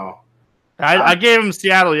now. I gave him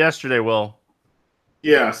Seattle yesterday, Will.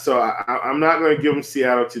 Yeah, so I'm not going to give him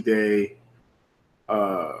Seattle today.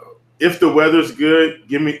 If the weather's good,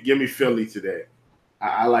 give me Philly today.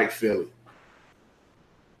 I like Philly.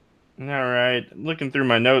 All right, looking through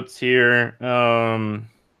my notes here.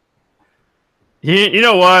 You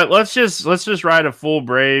know what? Let's just ride a full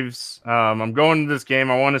Braves. I'm going to this game.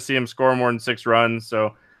 I want to see him score more than 6 runs.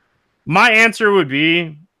 So my answer would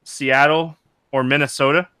be Seattle or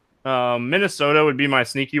Minnesota. Minnesota would be my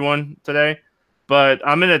sneaky one today, but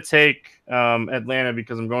I'm going to take Atlanta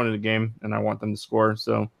because I'm going to the game and I want them to score.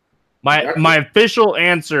 So my official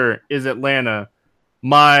answer is Atlanta.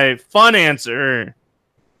 My fun answer,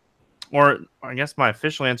 or I guess my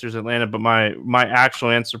official answer is Atlanta, but my actual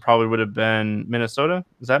answer probably would have been Minnesota.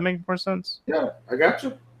 Does that make more sense? Yeah, I got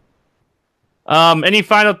you. Any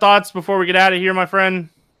final thoughts before we get out of here, my friend?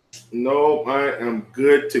 No, I am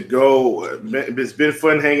good to go. It's been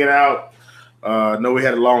fun hanging out. Know we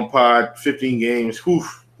had a long pod, 15 games. Whew,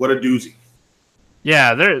 what a doozy.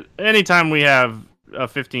 Yeah, anytime we have a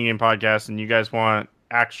 15-game podcast and you guys want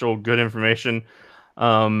actual good information,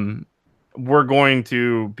 we're going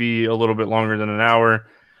to be a little bit longer than an hour.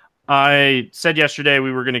 I said yesterday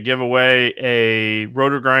we were going to give away a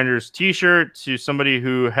Roto Grinders t-shirt to somebody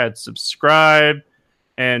who had subscribed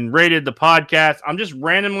and rated the podcast. I'm just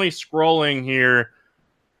randomly scrolling here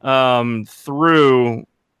through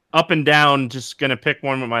up and down, just going to pick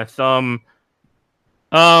one with my thumb.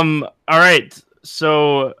 All right.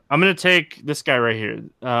 So I'm going to take this guy right here.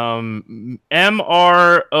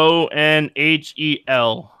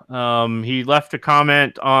 MRONHEL. He left a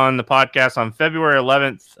comment on the podcast on February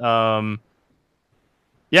 11th.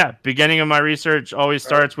 Beginning of my research always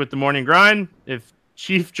starts with the morning grind. If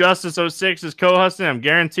ChiefJustice06 is co-hosting, I'm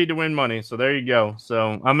guaranteed to win money. So there you go.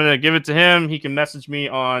 So I'm going to give it to him. He can message me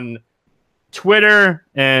on Twitter,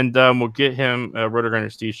 and we'll get him a Roto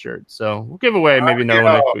Grinders t-shirt. So we'll give away maybe another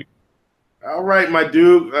one next week. All right, my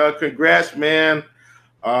dude. Congrats, man.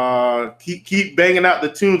 Keep banging out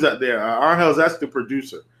the tunes out there. Arhel's, that's the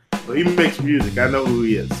producer. So he makes music. I know who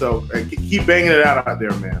he is. So keep banging it out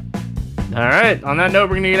there, man. All right. On that note,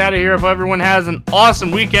 we're going to get out of here. If everyone has an awesome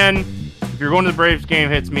weekend. If you're going to the Braves game,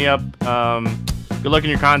 hits me up. Good luck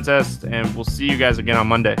in your contest, and we'll see you guys again on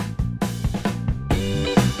Monday.